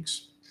few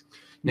weeks.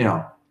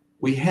 Now,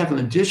 we have an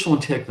additional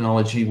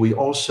technology we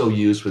also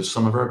use with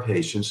some of our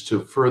patients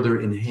to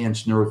further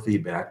enhance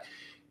neurofeedback.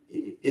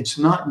 It's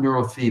not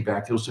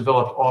neurofeedback. It was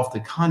developed off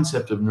the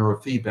concept of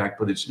neurofeedback,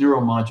 but it's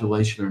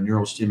neuromodulation or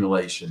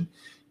neurostimulation.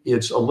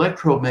 It's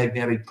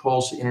electromagnetic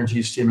pulse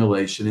energy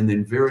stimulation and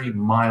then very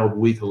mild,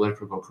 weak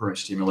electrical current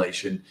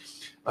stimulation.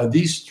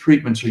 These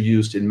treatments are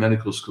used in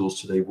medical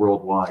schools today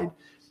worldwide.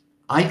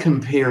 I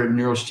compare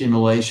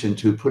neurostimulation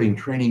to putting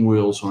training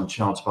wheels on a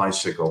child's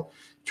bicycle.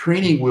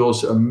 Training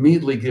wheels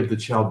immediately give the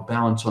child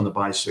balance on the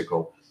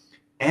bicycle.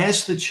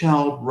 As the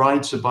child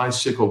rides the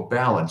bicycle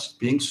balanced,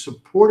 being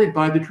supported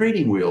by the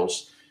training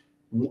wheels,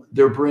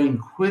 their brain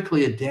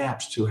quickly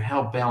adapts to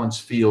how balance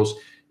feels.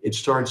 It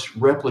starts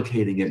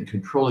replicating it and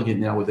controlling it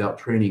now without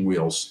training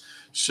wheels.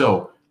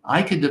 So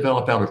I could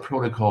develop out a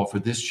protocol for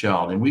this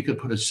child, and we could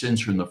put a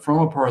sensor in the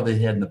frontal part of the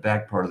head and the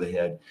back part of the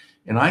head,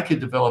 and I could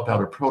develop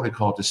out a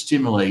protocol to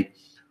stimulate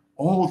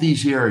all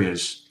these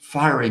areas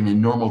firing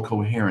in normal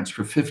coherence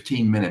for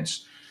 15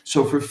 minutes.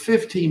 So for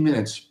 15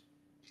 minutes,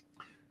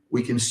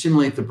 we can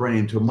stimulate the brain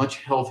into a much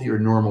healthier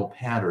normal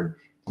pattern.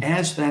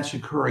 As that's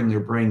occurring, their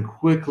brain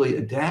quickly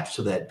adapts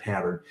to that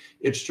pattern.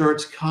 It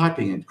starts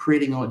copying and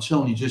creating on its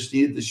own. You just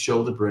needed to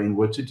show the brain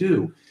what to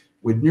do.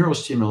 With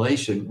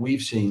neurostimulation,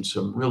 we've seen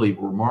some really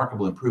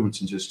remarkable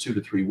improvements in just 2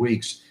 to 3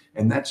 weeks,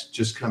 and that's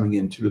just coming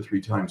in 2 to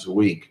 3 times a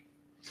week.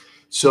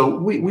 So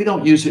we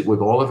don't use it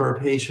with all of our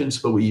patients,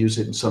 but we use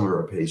it in some of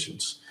our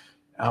patients.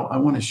 I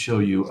want to show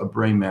you a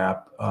brain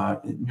map,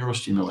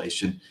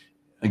 neurostimulation,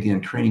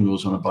 again, training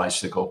wheels on a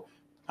bicycle.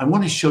 I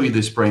want to show you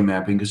this brain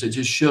mapping because it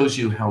just shows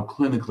you how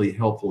clinically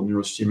helpful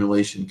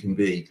neurostimulation can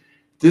be.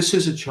 This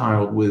is a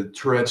child with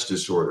Tourette's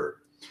disorder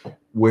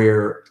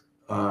where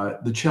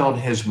the child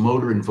has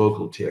motor and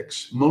vocal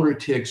tics. Motor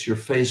tics, your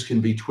face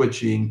can be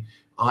twitching,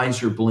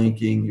 eyes are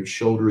blinking, your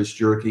shoulder is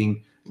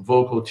jerking.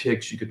 Vocal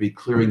tics, you could be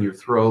clearing your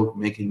throat,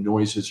 making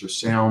noises or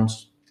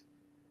sounds.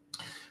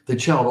 The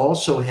child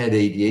also had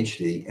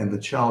ADHD, and the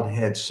child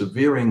had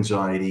severe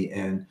anxiety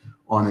and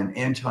on an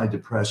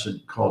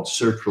antidepressant called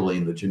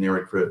sertraline, the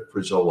generic for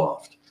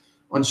Zoloft.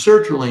 On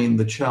sertraline,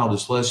 the child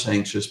is less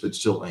anxious, but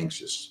still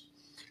anxious.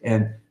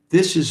 And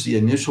this is the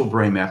initial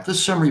brain map, the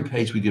summary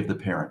page we give the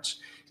parents.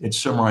 It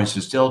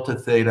summarizes delta,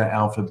 theta,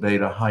 alpha,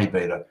 beta, high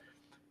beta.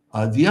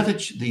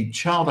 The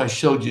child I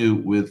showed you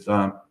with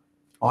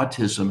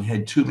autism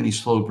had too many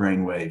slow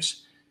brain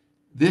waves.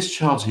 This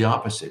child's the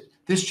opposite.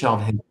 This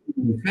child had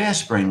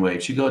fast brain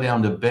waves. You go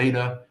down to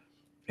beta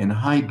and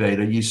high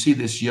beta, you see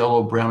this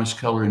yellow brownish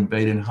color in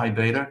beta and high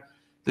beta.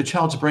 The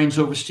child's brain's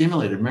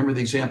overstimulated. Remember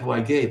the example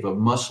I gave, a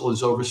muscle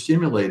is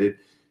overstimulated,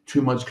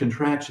 too much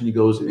contraction, he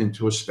goes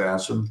into a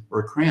spasm or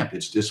a cramp.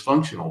 It's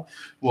dysfunctional.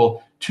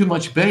 Well, too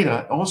much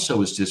beta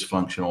also is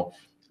dysfunctional.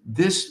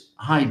 This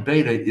high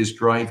beta is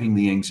driving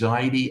the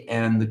anxiety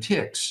and the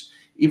tics.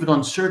 Even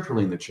on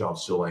sertraline, the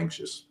child's still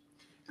anxious.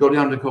 Go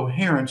down to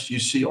coherence, you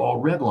see all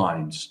red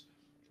lines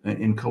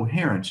in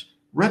coherence.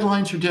 Red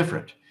lines are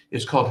different.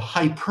 It's called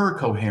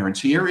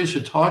hypercoherence. The areas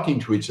are talking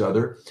to each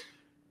other,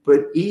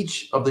 but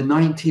each of the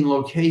 19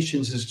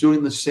 locations is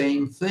doing the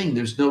same thing.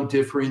 There's no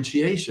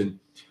differentiation.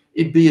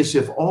 It'd be as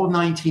if all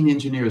 19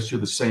 engineers do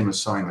the same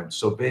assignment.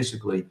 So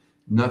basically,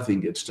 nothing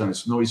gets done.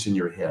 It's noise in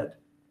your head.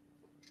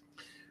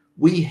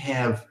 We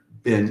have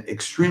been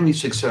extremely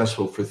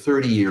successful for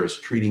 30 years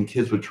treating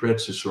kids with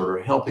Tourette's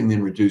disorder, helping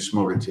them reduce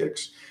motor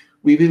tics.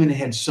 We've even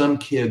had some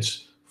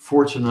kids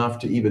fortunate enough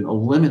to even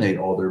eliminate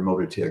all their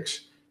motor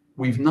tics.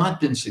 We've not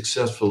been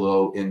successful,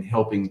 though, in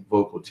helping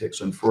vocal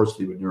tics,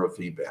 unfortunately, with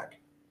neurofeedback.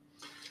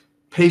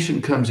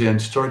 Patient comes in,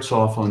 starts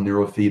off on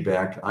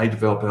neurofeedback. I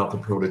develop out the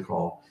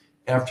protocol.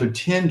 After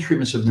 10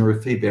 treatments of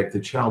neurofeedback, the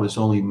child is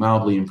only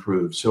mildly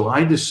improved. So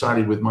I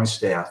decided with my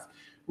staff,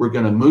 we're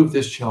going to move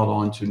this child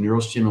on to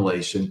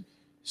neurostimulation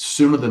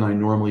sooner than I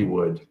normally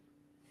would.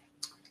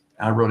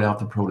 I wrote out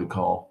the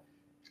protocol.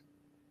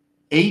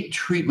 8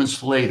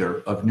 treatments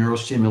later of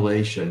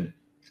neurostimulation,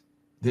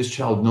 this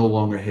child no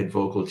longer had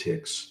vocal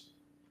tics.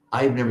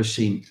 I've never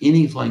seen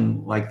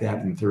anything like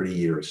that in 30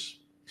 years.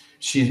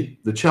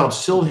 The child's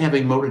still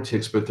having motor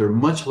tics, but they're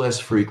much less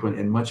frequent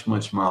and much,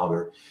 much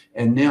milder.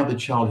 And now the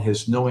child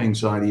has no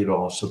anxiety at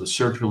all. So the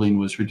sertraline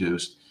was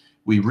reduced.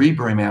 We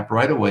re-brain map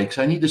right away because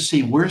I need to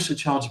see where's the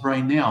child's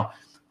brain now.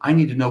 I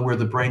need to know where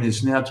the brain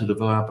is now to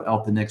develop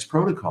out the next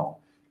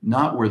protocol,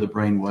 not where the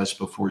brain was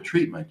before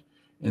treatment.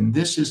 And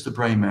this is the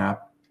brain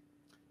map.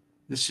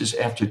 This is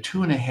after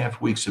 2.5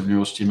 weeks of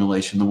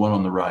neurostimulation, the one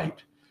on the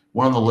right.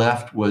 One on the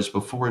left was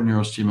before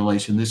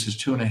neurostimulation. This is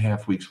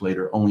 2.5 weeks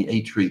later, only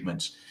 8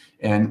 treatments.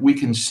 And we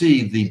can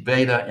see the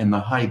beta and the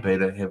high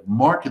beta have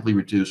markedly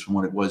reduced from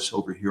what it was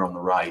over here on the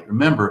right.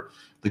 Remember,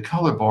 the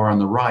color bar on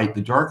the right,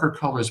 the darker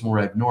color is more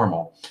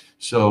abnormal.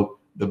 So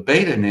the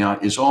beta now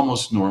is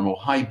almost normal.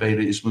 High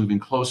beta is moving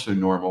closer to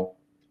normal.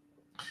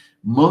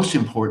 Most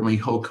importantly,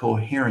 whole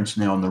coherence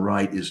now on the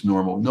right is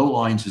normal. No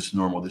lines is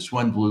normal. This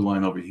one blue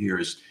line over here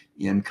is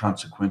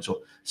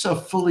inconsequential. It's a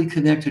fully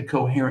connected,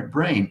 coherent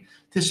brain.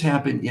 This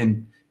happened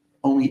in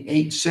only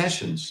 8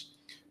 sessions.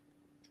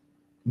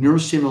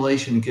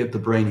 Neurostimulation can get the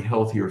brain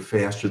healthier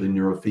faster than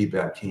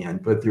neurofeedback can,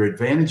 but there are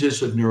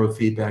advantages of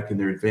neurofeedback and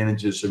there are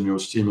advantages of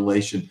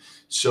neurostimulation.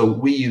 So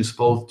we use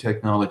both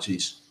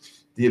technologies.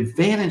 The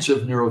advantage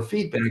of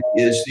neurofeedback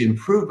is the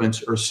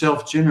improvements are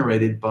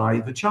self-generated by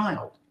the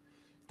child.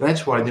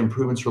 That's why the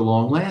improvements are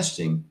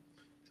long-lasting.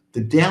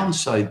 The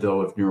downside,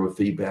 though, of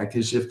neurofeedback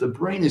is if the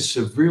brain is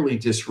severely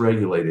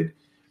dysregulated,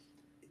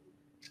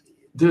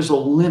 there's a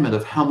limit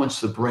of how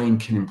much the brain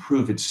can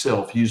improve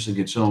itself using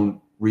its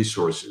own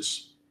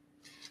resources.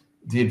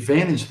 The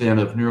advantage then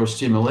of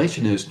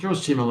neurostimulation is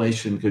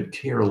neurostimulation could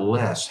care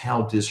less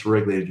how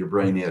dysregulated your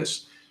brain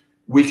is.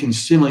 We can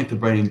stimulate the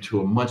brain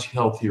into a much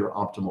healthier,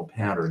 optimal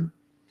pattern.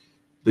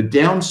 The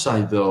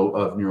downside, though,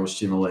 of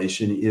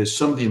neurostimulation is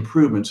some of the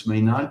improvements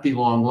may not be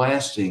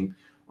long-lasting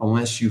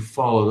unless you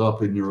follow it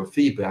up in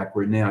neurofeedback,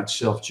 where now it's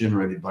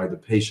self-generated by the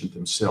patient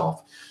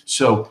themselves.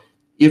 So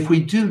if we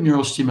do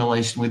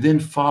neurostimulation, we then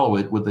follow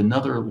it with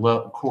another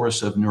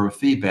course of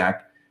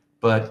neurofeedback,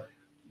 but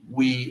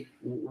we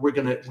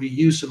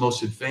use the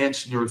most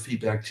advanced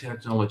neurofeedback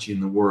technology in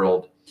the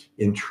world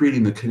in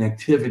treating the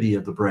connectivity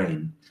of the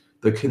brain,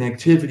 the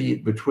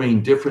connectivity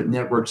between different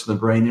networks in the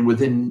brain and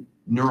within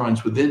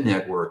neurons within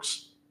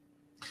networks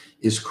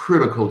is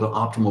critical to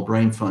optimal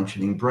brain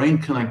functioning. Brain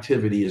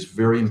connectivity is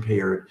very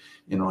impaired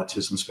in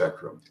autism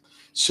spectrum.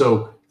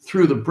 So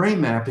through the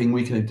brain mapping,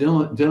 we can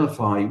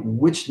identify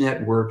which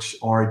networks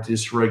are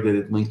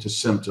dysregulated, linked to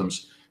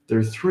symptoms. There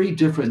are 3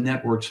 different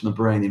networks in the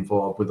brain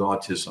involved with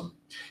autism.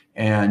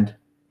 And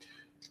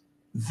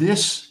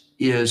this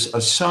is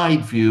a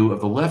side view of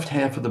the left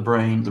half of the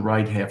brain, the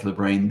right half of the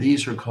brain.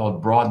 These are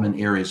called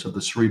Brodmann areas of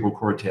the cerebral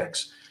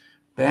cortex.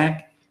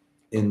 Back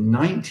in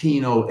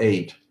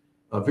 1908,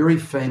 a very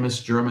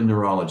famous German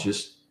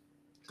neurologist,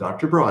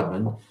 Dr.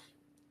 Brodmann,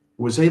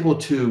 was able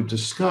to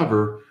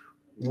discover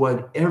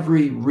what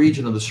every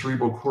region of the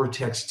cerebral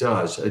cortex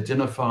does,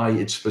 identify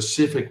its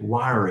specific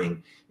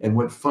wiring and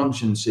what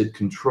functions it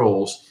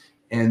controls.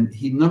 And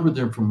he numbered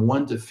them from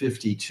 1 to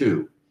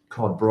 52,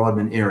 called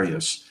Brodmann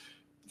areas.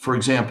 For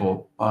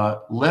example,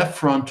 left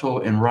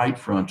frontal and right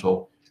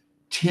frontal,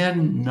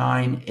 10,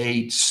 9,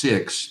 8,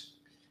 6.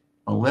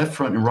 Left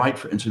front and right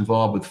front is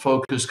involved with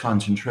focus,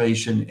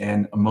 concentration,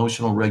 and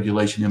emotional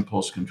regulation,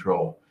 impulse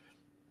control.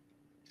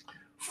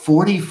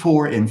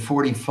 44 and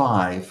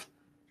 45,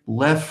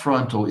 left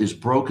frontal is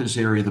Broca's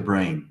area of the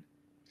brain.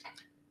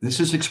 This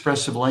is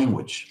expressive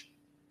language.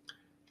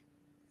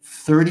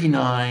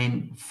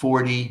 39,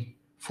 40,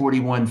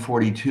 41,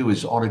 42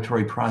 is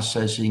auditory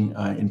processing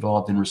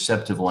involved in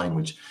receptive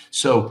language.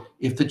 So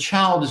if the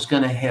child is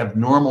going to have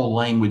normal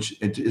language,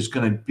 is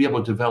going to be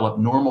able to develop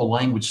normal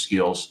language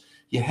skills,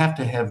 you have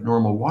to have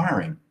normal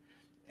wiring.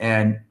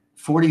 And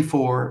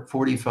 44,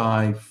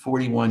 45,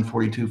 41,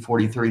 42,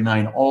 40,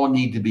 39 all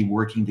need to be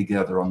working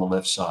together on the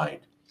left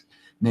side.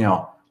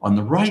 Now, on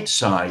the right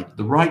side,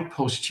 the right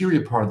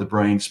posterior part of the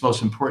brain is the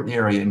most important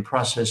area in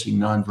processing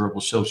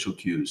nonverbal social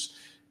cues.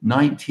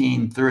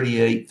 19,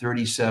 38,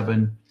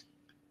 37,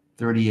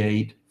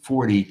 38,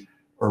 40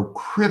 are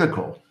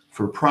critical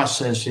for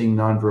processing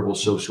nonverbal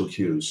social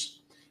cues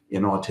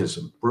in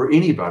autism, or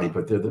anybody,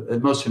 but they're the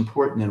most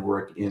important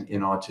network in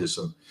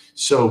autism.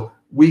 So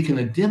we can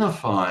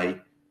identify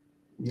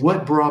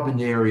what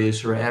Brodmann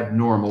areas are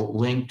abnormal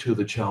linked to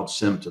the child's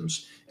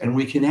symptoms. And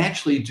we can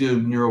actually do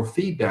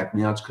neurofeedback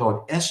now. It's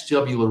called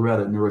SW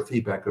Loretta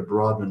neurofeedback of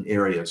Brodmann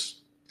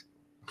areas,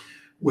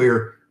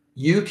 where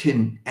you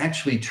can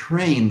actually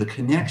train the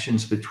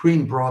connections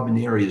between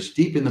Brodmann areas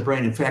deep in the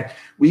brain. In fact,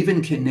 we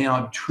even can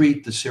now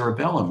treat the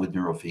cerebellum with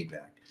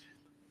neurofeedback.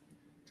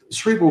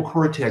 Cerebral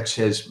cortex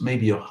has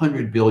maybe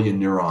 100 billion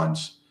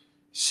neurons.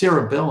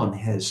 Cerebellum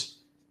has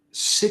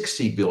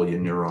 60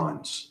 billion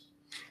neurons.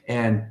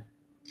 And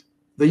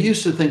they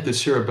used to think the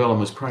cerebellum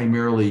was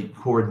primarily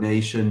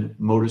coordination,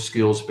 motor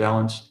skills,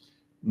 balance.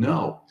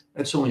 No,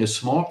 that's only a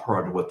small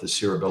part of what the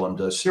cerebellum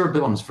does.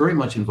 Cerebellum is very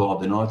much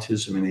involved in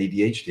autism and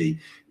ADHD.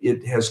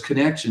 It has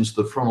connections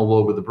to the frontal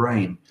lobe of the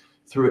brain.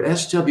 Through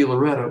SW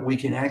Loretta, we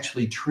can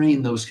actually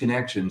train those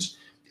connections,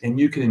 and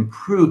you can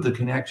improve the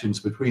connections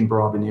between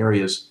Brodmann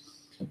areas.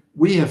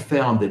 We have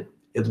found that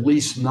at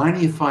least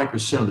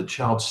 95% of the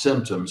child's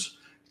symptoms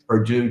are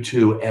due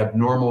to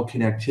abnormal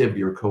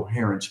connectivity or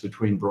coherence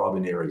between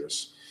Brodmann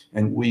areas.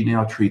 And we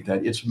now treat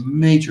that. It's a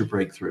major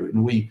breakthrough.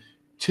 And we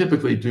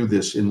typically do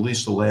this in at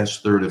least the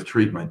last third of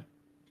treatment.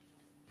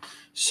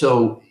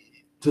 So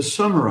to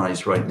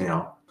summarize right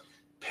now,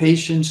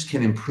 patients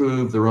can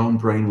improve their own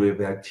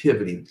brainwave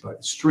activity by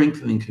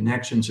strengthening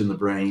connections in the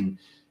brain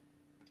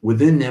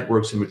within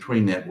networks and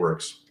between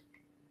networks.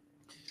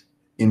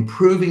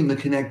 Improving the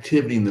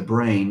connectivity in the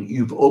brain,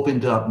 you've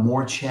opened up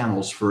more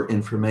channels for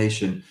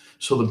information.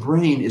 So the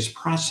brain is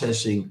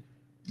processing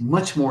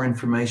much more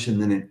information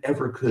than it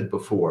ever could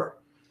before.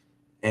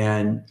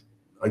 And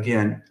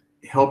again,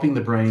 helping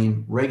the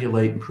brain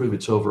regulate, improve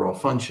its overall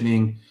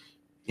functioning,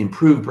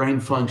 improve brain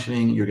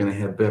functioning, you're going to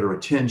have better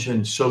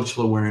attention,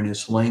 social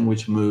awareness,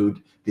 language,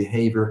 mood,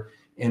 behavior.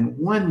 And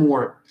one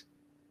more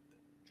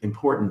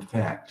important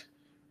fact,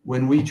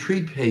 when we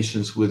treat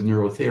patients with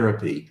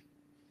neurotherapy,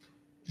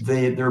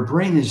 their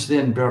brain is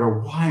then better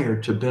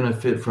wired to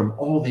benefit from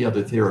all the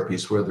other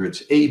therapies, whether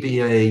it's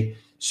ABA,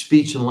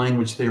 speech and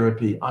language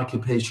therapy,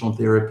 occupational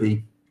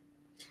therapy,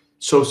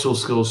 social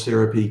skills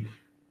therapy.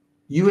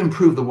 You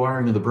improve the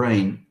wiring of the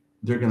brain,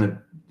 they're going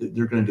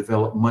to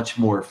develop much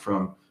more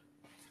from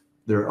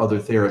their other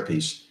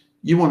therapies.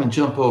 You want to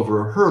jump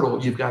over a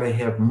hurdle, you've got to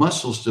have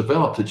muscles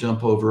developed to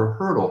jump over a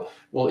hurdle.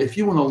 Well, if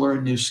you want to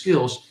learn new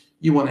skills,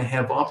 you want to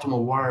have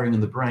optimal wiring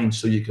in the brain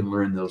so you can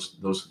learn those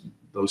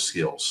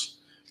skills.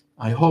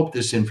 I hope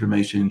this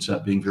information ends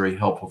up being very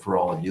helpful for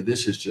all of you.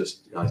 This is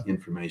just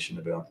information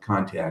about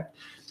contact.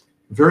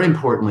 Very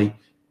importantly,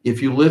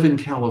 If you live in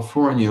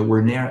California,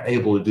 we're now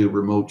able to do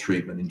remote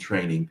treatment and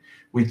training.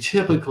 We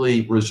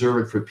typically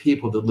reserve it for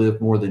people that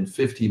live more than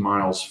 50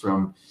 miles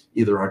from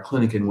either our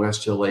clinic in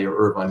West LA or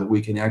Irvine, but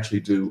we can actually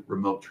do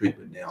remote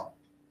treatment now,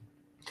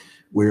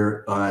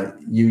 where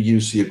you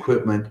use the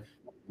equipment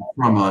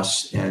from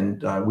us,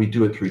 and we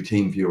do it through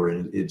TeamViewer,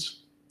 and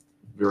it's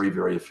very,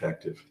 very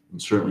effective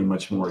and certainly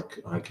much more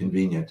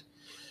convenient.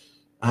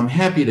 I'm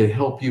happy to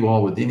help you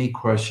all with any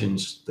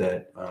questions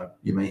that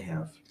you may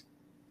have.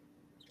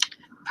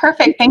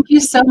 Perfect. Thank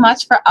you so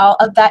much for all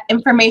of that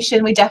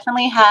information. We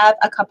definitely have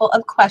a couple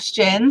of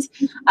questions.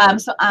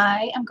 So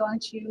I am going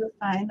to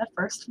find the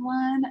first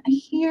one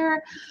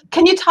here.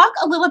 Can you talk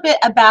a little bit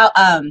about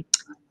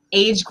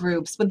age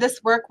groups? Would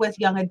this work with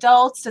young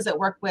adults? Does it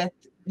work with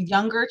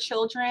younger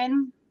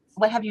children?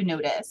 What have you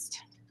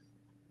noticed?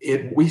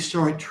 We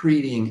start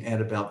treating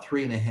at about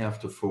 3.5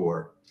 to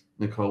 4,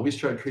 Nicole. We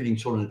start treating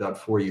children at about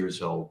 4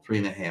 years old,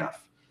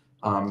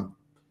 3.5.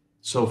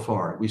 So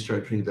far, we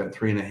started treating about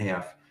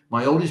 3.5.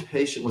 My oldest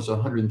patient was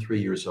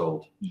 103 years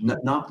old.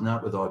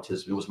 Not with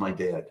autism. It was my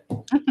dad.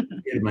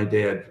 My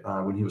dad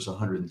when he was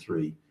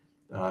 103.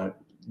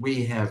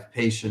 We have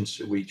patients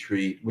that we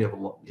treat. We have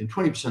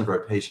 20% of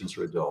our patients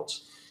are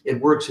adults.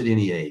 It works at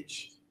any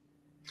age.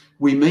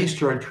 We may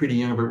start treating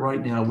younger, but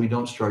right now we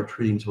don't start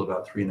treating until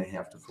about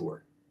 3.5 to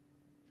 4.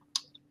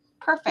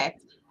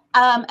 Perfect.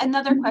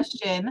 Another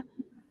question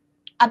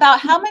about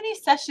how many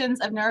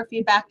sessions of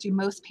neurofeedback do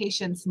most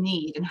patients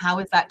need, and how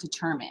is that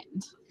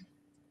determined?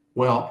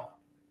 Well,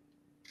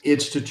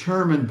 it's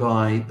determined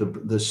by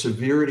the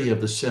severity of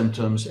the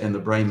symptoms and the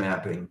brain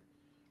mapping.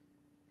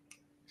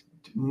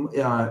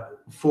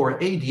 For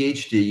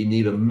ADHD, you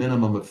need a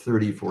minimum of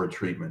 34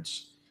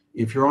 treatments.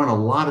 If you're on a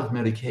lot of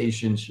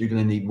medications, you're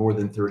going to need more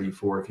than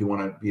 34 if you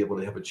want to be able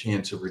to have a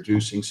chance of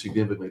reducing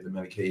significantly the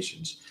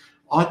medications.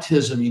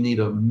 Autism, you need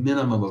a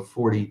minimum of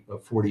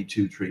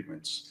 42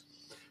 treatments.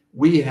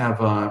 We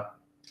have,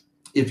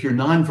 if you're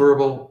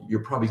nonverbal,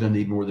 you're probably going to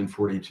need more than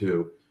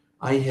 42.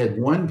 I had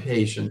one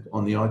patient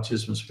on the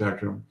autism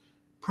spectrum,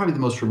 probably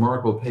the most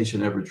remarkable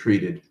patient ever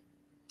treated.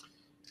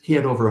 He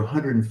had over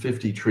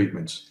 150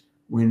 treatments.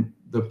 When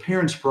the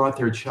parents brought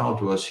their child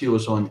to us, he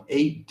was on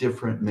 8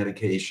 different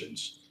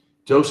medications,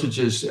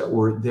 dosages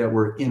that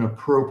were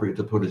inappropriate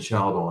to put a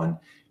child on.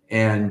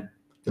 And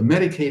the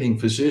medicating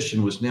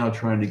physician was now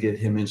trying to get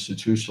him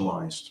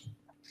institutionalized.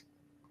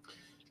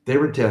 They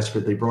were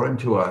desperate. They brought him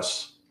to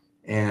us,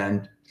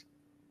 and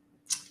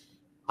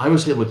I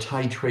was able to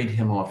titrate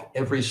him off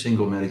every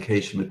single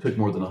medication. It took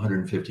more than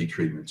 150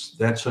 treatments.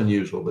 That's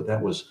unusual, but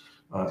that was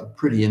a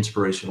pretty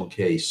inspirational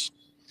case.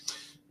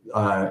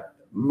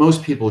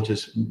 Most people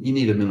you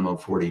need a minimum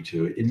of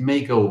 42. It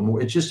may go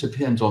more. It just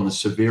depends on the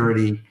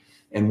severity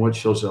and what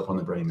shows up on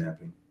the brain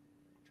mapping.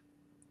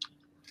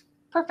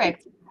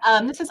 Perfect.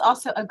 This is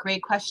also a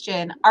great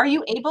question. Are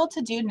you able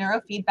to do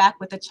neurofeedback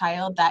with a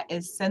child that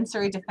is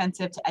sensory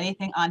defensive to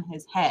anything on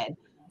his head?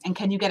 And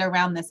can you get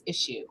around this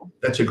issue?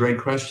 That's a great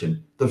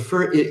question.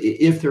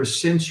 If they're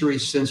sensory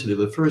sensitive,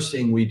 the first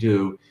thing we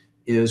do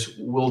is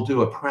we'll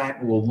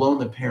loan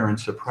the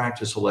parents a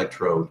practice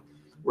electrode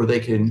where they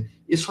can,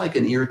 it's like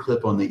an ear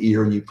clip on the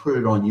ear, and you put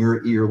it on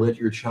your ear, let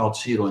your child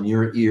see it on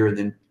your ear, and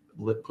then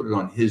put it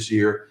on his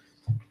ear.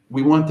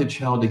 We want the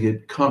child to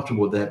get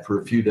comfortable with that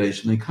for a few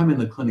days, and they come in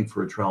the clinic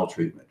for a trial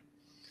treatment.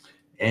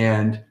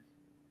 And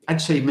I'd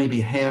say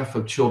maybe half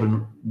of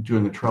children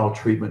doing a trial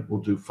treatment will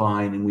do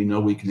fine, and we know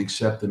we can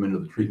accept them into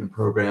the treatment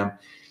program.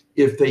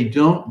 If they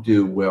don't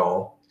do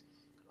well,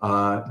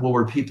 we'll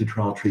repeat the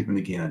trial treatment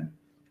again.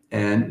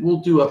 And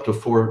we'll do up to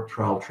 4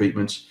 trial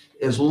treatments.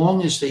 As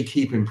long as they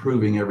keep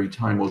improving every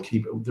time, we'll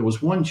keep. There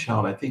was one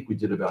child, I think we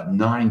did about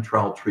 9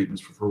 trial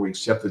treatments before we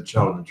accepted the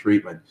child in the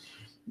treatment.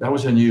 That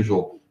was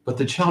unusual. But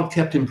the child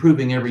kept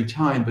improving every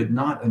time, but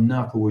not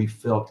enough where we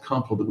felt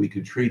comfortable that we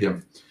could treat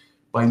him.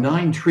 By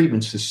 9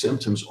 treatments, the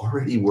symptoms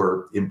already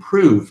were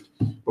improved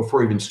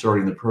before even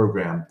starting the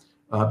program.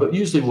 But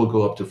usually we'll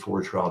go up to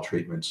 4 trial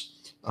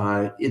treatments.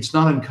 It's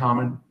not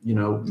uncommon,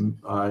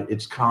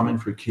 it's common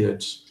for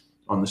kids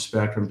on the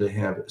spectrum to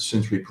have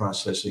sensory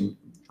processing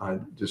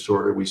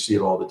disorder. We see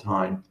it all the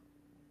time.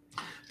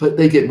 But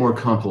they get more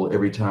comfortable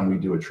every time we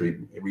do a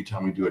treatment, every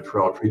time we do a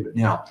trial treatment.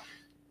 Now,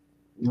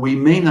 we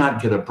may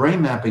not get a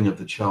brain mapping of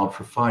the child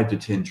for 5 to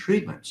 10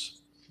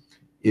 treatments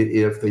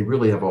if they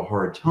really have a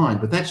hard time,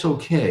 but that's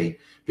okay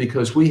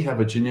because we have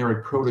a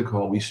generic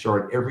protocol we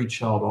start every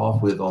child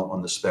off with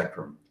on the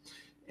spectrum.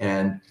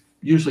 And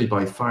usually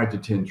by 5 to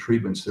 10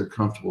 treatments, they're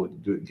comfortable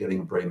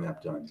getting a brain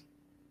map done.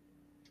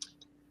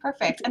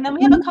 Perfect. And then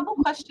we have a couple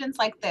questions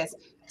like this.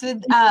 Do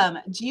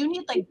you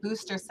need like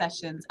booster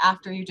sessions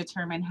after you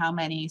determine how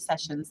many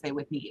sessions they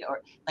would need? Or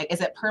like, is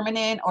it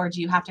permanent, or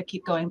do you have to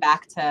keep going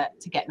back to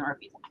get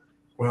neurofeedback?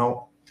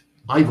 Well,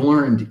 I've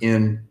learned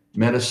in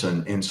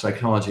medicine and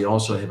psychology. I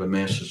also have a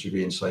master's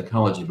degree in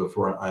psychology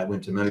before I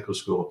went to medical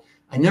school.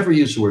 I never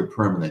used the word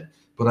permanent,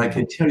 but I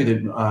can tell you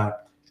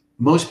that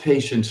most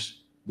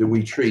patients that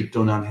we treat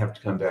do not have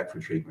to come back for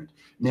treatment.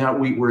 Now,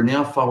 we're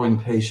now following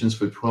patients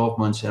for 12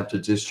 months after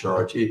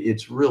discharge.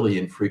 It's really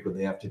infrequent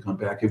they have to come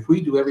back. If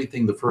we do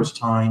everything the first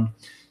time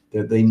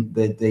that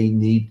they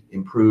need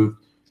improved,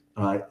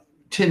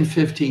 10,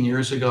 15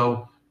 years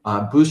ago,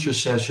 booster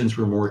sessions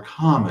were more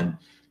common,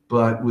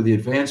 but with the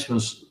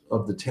advancements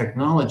of the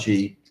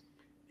technology,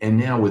 and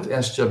now with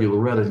SW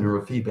Loretta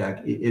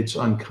neurofeedback, it's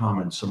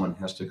uncommon someone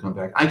has to come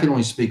back. I can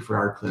only speak for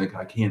our clinic.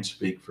 I can't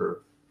speak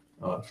for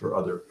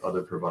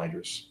other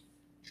providers.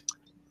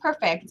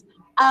 Perfect.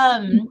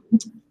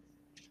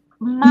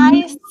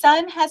 My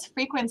son has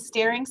frequent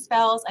staring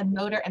spells and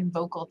motor and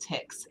vocal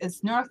tics.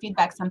 Is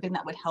neurofeedback something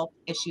that would help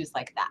issues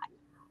like that?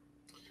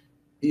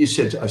 You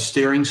said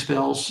staring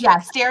spells? Yeah,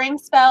 staring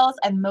spells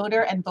and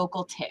motor and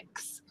vocal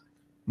tics.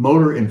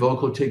 Motor and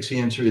vocal tics, the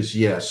answer is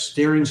yes.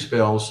 Staring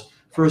spells,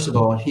 first of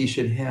all, he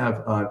should have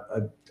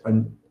a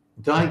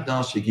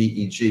diagnostic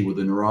EEG with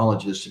a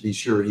neurologist to be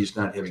sure he's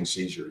not having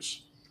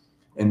seizures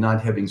and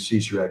not having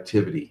seizure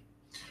activity.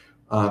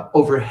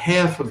 Over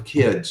half of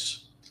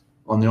kids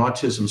on the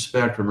autism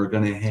spectrum are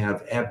going to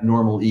have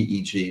abnormal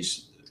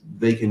EEGs.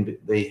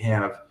 They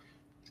have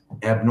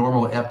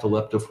abnormal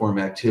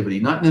epileptiform activity,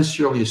 not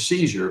necessarily a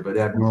seizure, but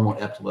abnormal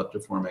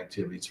epileptiform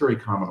activity. It's very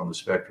common on the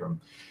spectrum.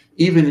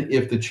 Even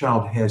if the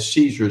child has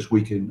seizures,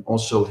 we can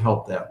also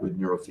help that with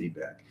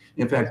neurofeedback.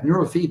 In fact,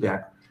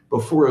 neurofeedback,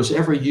 before it was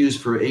ever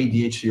used for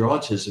ADHD or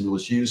autism, it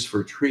was used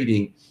for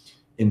treating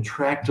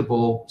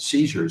intractable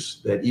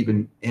seizures that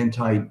even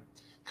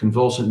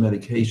anticonvulsant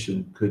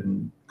medication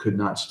could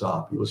not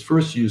stop. It was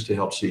first used to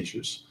help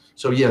seizures.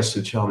 So yes,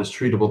 the child is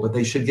treatable, but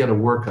they should get a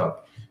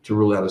workup to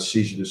rule out a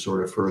seizure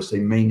disorder first. They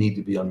may need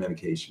to be on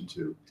medication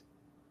too.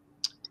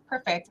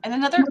 Perfect. And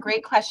another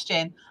great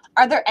question,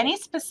 are there any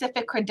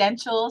specific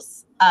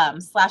credentials /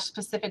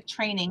 specific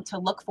training to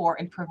look for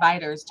in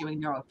providers doing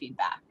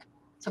neurofeedback?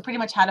 So pretty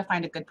much how to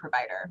find a good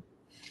provider.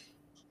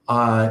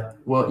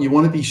 Well, you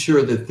want to be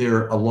sure that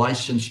they're a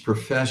licensed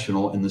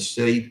professional in the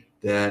state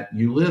that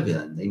you live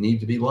in. They need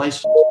to be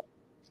licensed,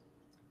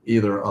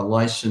 either a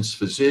licensed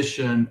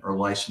physician or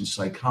licensed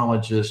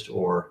psychologist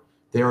or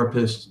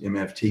therapist,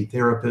 MFT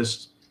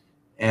therapist.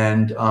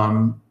 And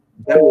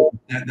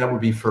that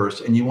would be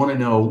first. And you want to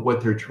know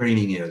what their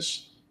training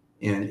is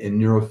in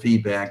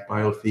neurofeedback,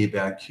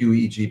 biofeedback,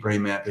 qEEG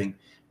brain mapping.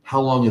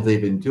 How long have they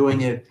been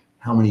doing it?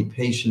 How many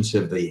patients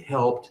have they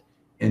helped?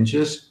 And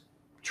just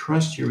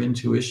trust your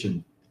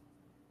intuition.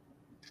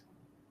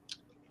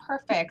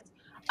 Perfect.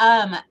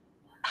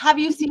 Have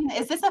you seen,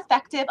 is this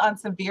effective on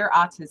severe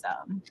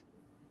autism?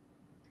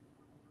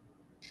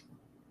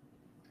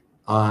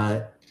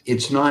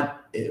 It's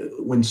not,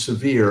 when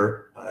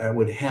severe, I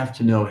would have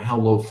to know how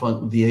low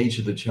the age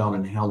of the child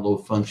and how low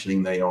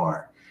functioning they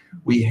are.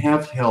 We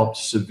have helped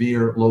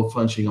severe low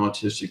functioning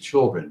autistic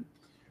children.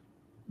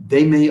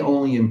 They may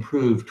only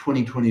improve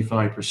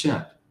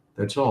 20–25%.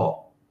 That's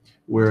all.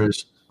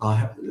 Whereas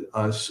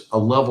a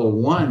level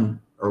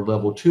 1 or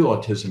level 2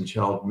 autism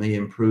child may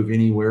improve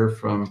anywhere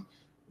from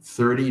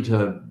 30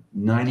 to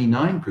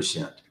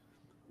 99%.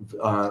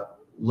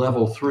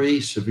 Level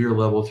 3, severe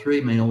level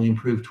 3 may only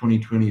improve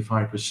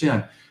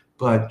 20–25%.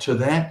 But to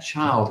that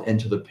child and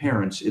to the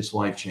parents, it's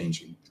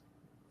life-changing.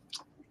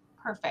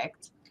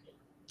 Perfect.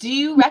 Do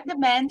you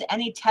recommend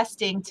any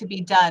testing to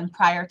be done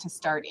prior to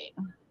starting?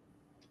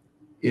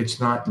 It's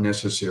not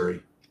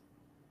necessary.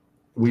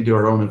 We do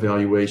our own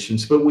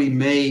evaluations, but we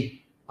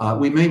may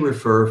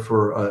refer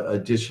for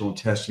additional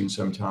testing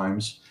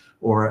sometimes,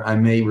 or I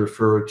may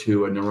refer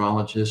to a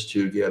neurologist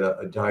to get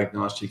a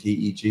diagnostic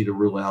EEG to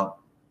rule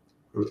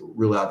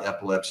out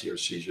epilepsy or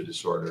seizure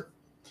disorder.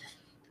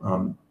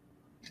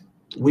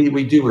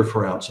 We do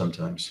refer out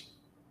sometimes.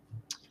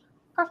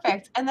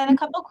 Perfect. And then a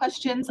couple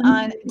questions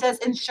on, does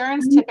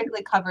insurance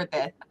typically cover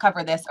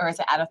this, or is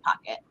it out of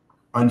pocket?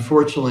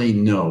 Unfortunately,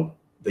 no.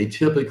 They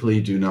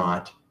typically do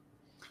not.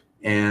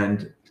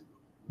 And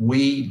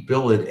we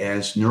bill it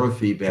as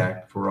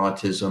neurofeedback for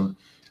autism.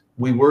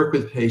 We work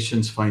with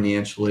patients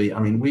financially. I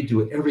mean, we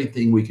do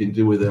everything we can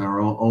do within our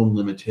own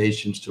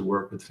limitations to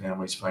work with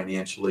families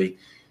financially.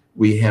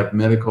 We have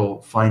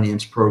medical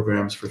finance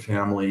programs for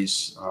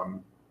families.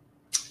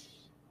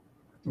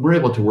 We're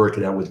able to work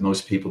it out with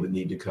most people that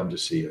need to come to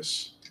see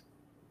us.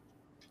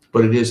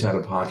 But it is out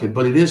of pocket.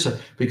 But it is,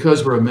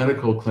 because we're a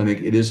medical clinic,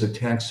 it is a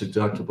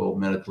tax-deductible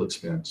medical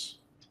expense.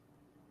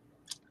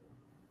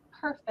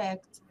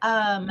 Perfect.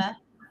 And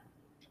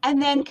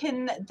then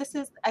this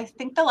is, I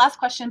think, the last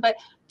question, but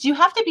do you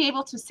have to be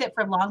able to sit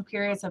for long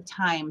periods of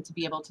time to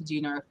be able to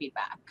do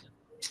neurofeedback?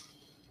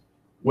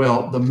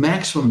 Well, the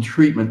maximum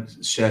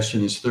treatment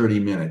session is 30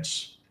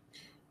 minutes.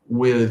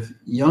 With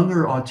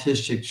younger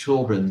autistic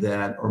children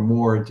that are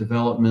more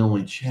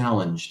developmentally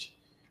challenged,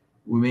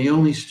 we may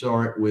only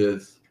start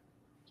with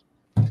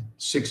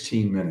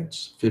 16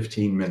 minutes,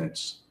 15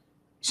 minutes.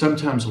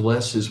 Sometimes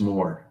less is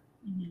more.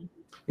 Mm-hmm.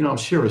 You know, I'll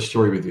share a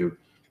story with you.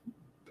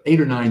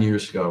 8 or 9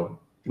 years ago,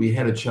 we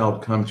had a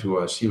child come to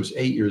us. He was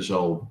 8 years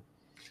old,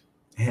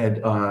 had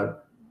a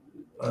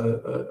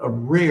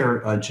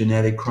rare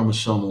genetic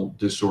chromosomal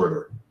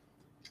disorder.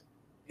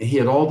 He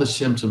had all the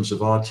symptoms of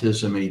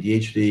autism,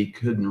 ADHD,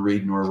 couldn't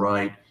read nor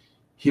write.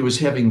 He was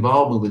having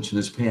bowel movements in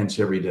his pants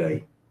every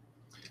day.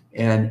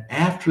 And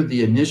after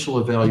the initial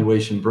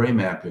evaluation brain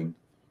mapping,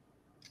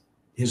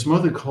 his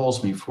mother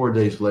calls me 4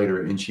 days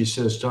later and she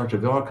says, Dr.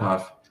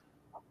 Velkoff,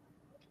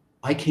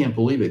 I can't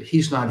believe it.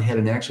 He's not had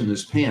an accident in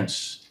his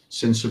pants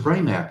since the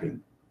brain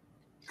mapping.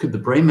 Could the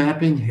brain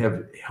mapping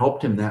have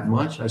helped him that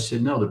much? I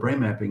said, no, the brain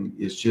mapping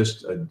is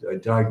just a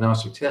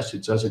diagnostic test.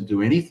 It doesn't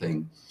do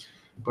anything.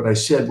 But I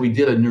said, we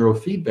did a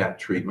neurofeedback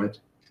treatment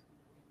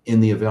in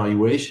the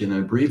evaluation, an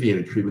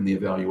abbreviated treatment in the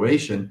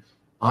evaluation.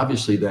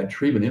 Obviously, that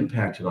treatment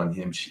impacted on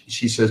him.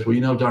 She says, well,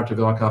 you know, Dr.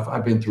 Velkoff,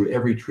 I've been through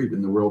every treatment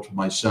in the world for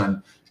my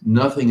son.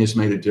 Nothing has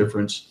made a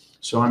difference.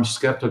 So I'm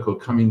skeptical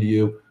coming to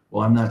you.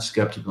 Well, I'm not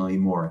skeptical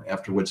anymore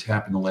after what's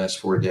happened the last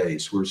 4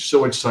 days. We're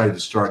so excited to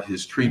start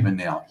his treatment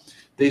now.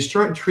 They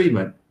start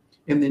treatment,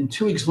 and then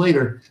 2 weeks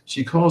later,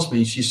 she calls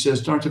me. She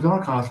says, Dr.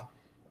 Velkoff,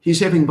 he's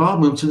having bowel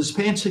movements in his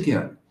pants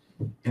again.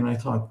 And I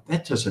thought,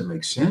 that doesn't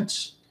make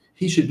sense.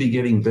 He should be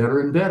getting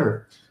better and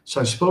better. So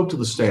I spoke to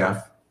the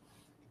staff,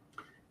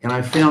 and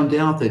I found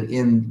out that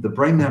in the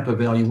brain map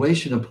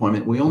evaluation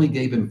appointment, we only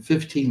gave him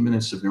 15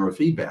 minutes of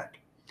neurofeedback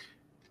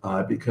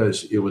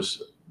because it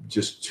was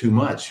just too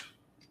much.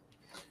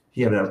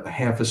 He had a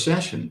half a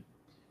session.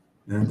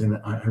 And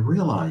then I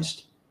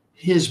realized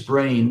his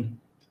brain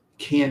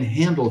can't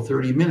handle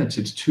 30 minutes.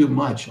 It's too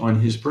much on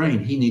his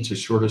brain. He needs a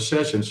shorter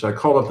session. So I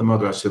called up the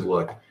mother. I said,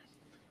 look,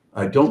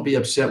 don't be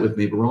upset with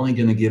me, but we're only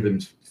going to give him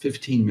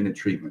 15-minute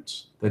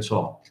treatments. That's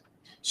all.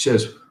 She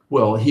says,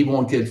 well, he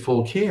won't get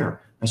full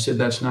care. I said,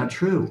 that's not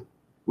true.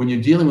 When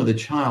you're dealing with a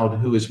child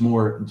who is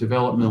more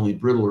developmentally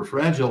brittle or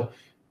fragile,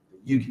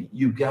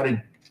 you've got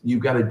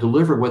to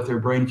deliver what their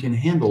brain can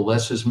handle.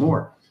 Less is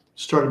more.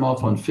 Start him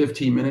off on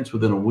 15 minutes.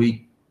 Within a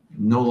week,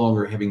 no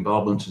longer having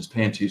bowel movements in his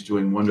pants, he's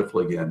doing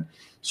wonderful again.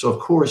 So, of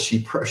course,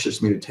 she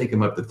pressures me to take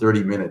him up to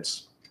 30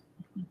 minutes.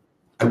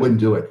 I wouldn't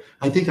do it.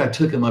 I think I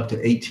took him up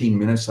to 18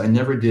 minutes. I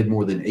never did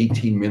more than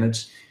 18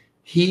 minutes.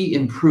 He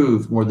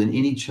improved more than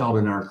any child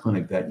in our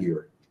clinic that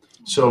year.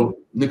 So,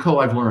 Nicole,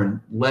 I've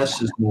learned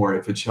less is more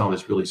if a child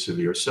is really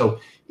severe. So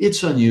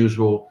it's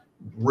unusual.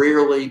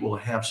 Rarely we'll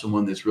have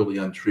someone that's really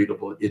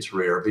untreatable. It's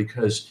rare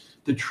because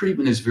the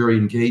treatment is very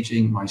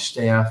engaging. My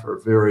staff are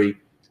very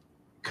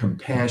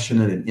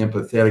compassionate and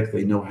empathetic.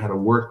 They know how to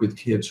work with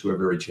kids who are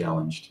very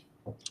challenged.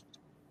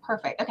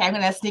 Perfect. Okay, I'm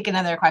going to sneak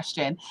another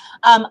question.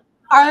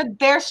 Are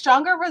there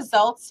stronger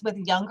results with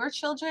younger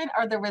children?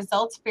 Are the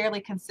results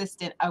fairly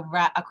consistent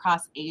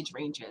across age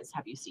ranges,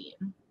 have you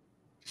seen?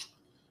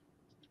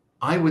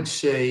 I would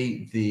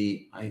say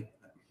the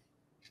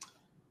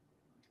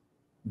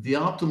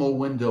optimal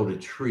window to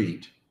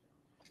treat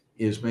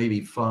is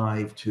maybe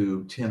 5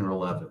 to 10 or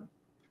 11.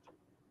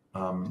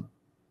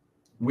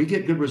 We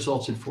get good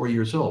results at 4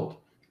 years old.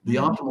 The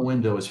optimal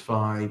window is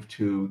 5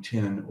 to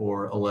 10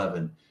 or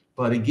 11.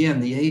 But again,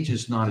 the age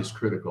is not as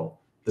critical.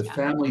 The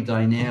family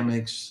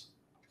dynamics,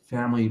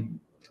 family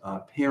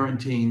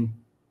parenting,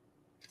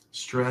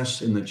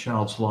 stress in the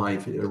child's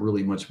life are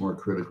really much more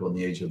critical in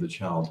the age of the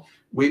child.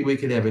 We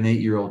could have an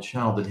 8-year-old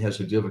child that has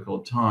a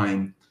difficult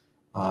time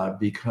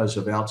because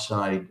of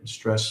outside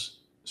stress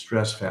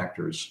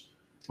factors.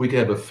 We could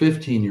have a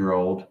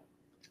 15-year-old,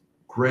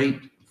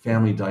 great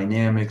family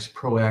dynamics,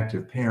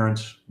 proactive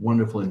parents,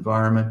 wonderful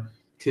environment.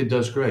 Kid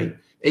does great.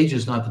 Age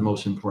is not the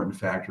most important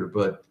factor,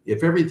 but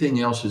if everything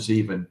else is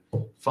even,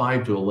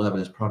 5 to 11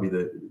 is probably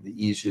the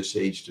easiest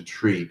age to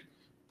treat.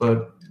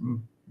 But,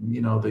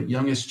 you know, the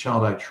youngest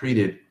child I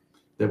treated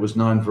that was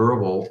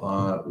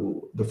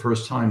nonverbal the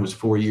first time was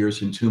 4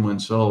 years and 2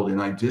 months old,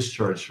 and I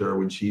discharged her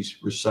when she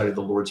recited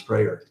the Lord's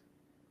Prayer.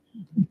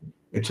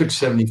 It took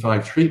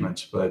 75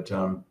 treatments, but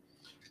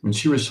when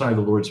she recited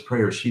the Lord's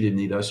Prayer, she didn't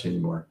need us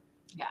anymore.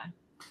 Yeah.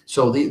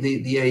 So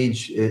the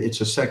age, it's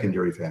a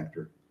secondary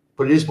factor,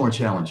 but it is more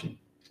challenging.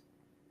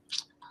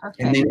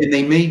 Perfect. And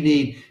they may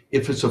need,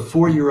 if it's a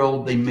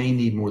 4-year-old, they may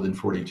need more than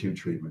 42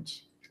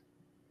 treatments.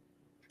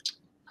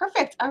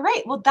 Perfect. All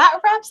right. Well, that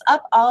wraps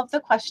up all of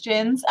the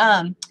questions.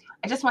 I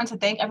just want to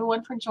thank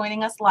everyone for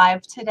joining us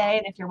live today.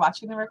 And if you're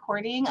watching the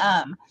recording,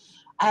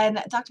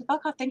 and Dr.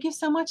 Velkoff, thank you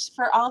so much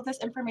for all of this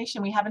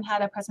information. We haven't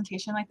had a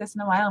presentation like this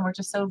in a while, and we're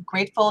just so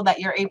grateful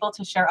that you're able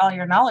to share all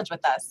your knowledge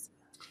with us.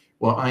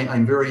 Well,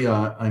 I'm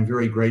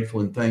very grateful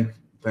and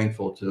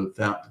thankful to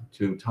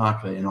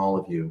TACA and all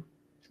of you.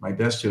 My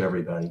best to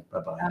everybody.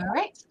 Bye-bye. All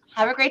right.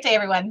 Have a great day,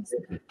 everyone.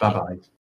 Bye-bye.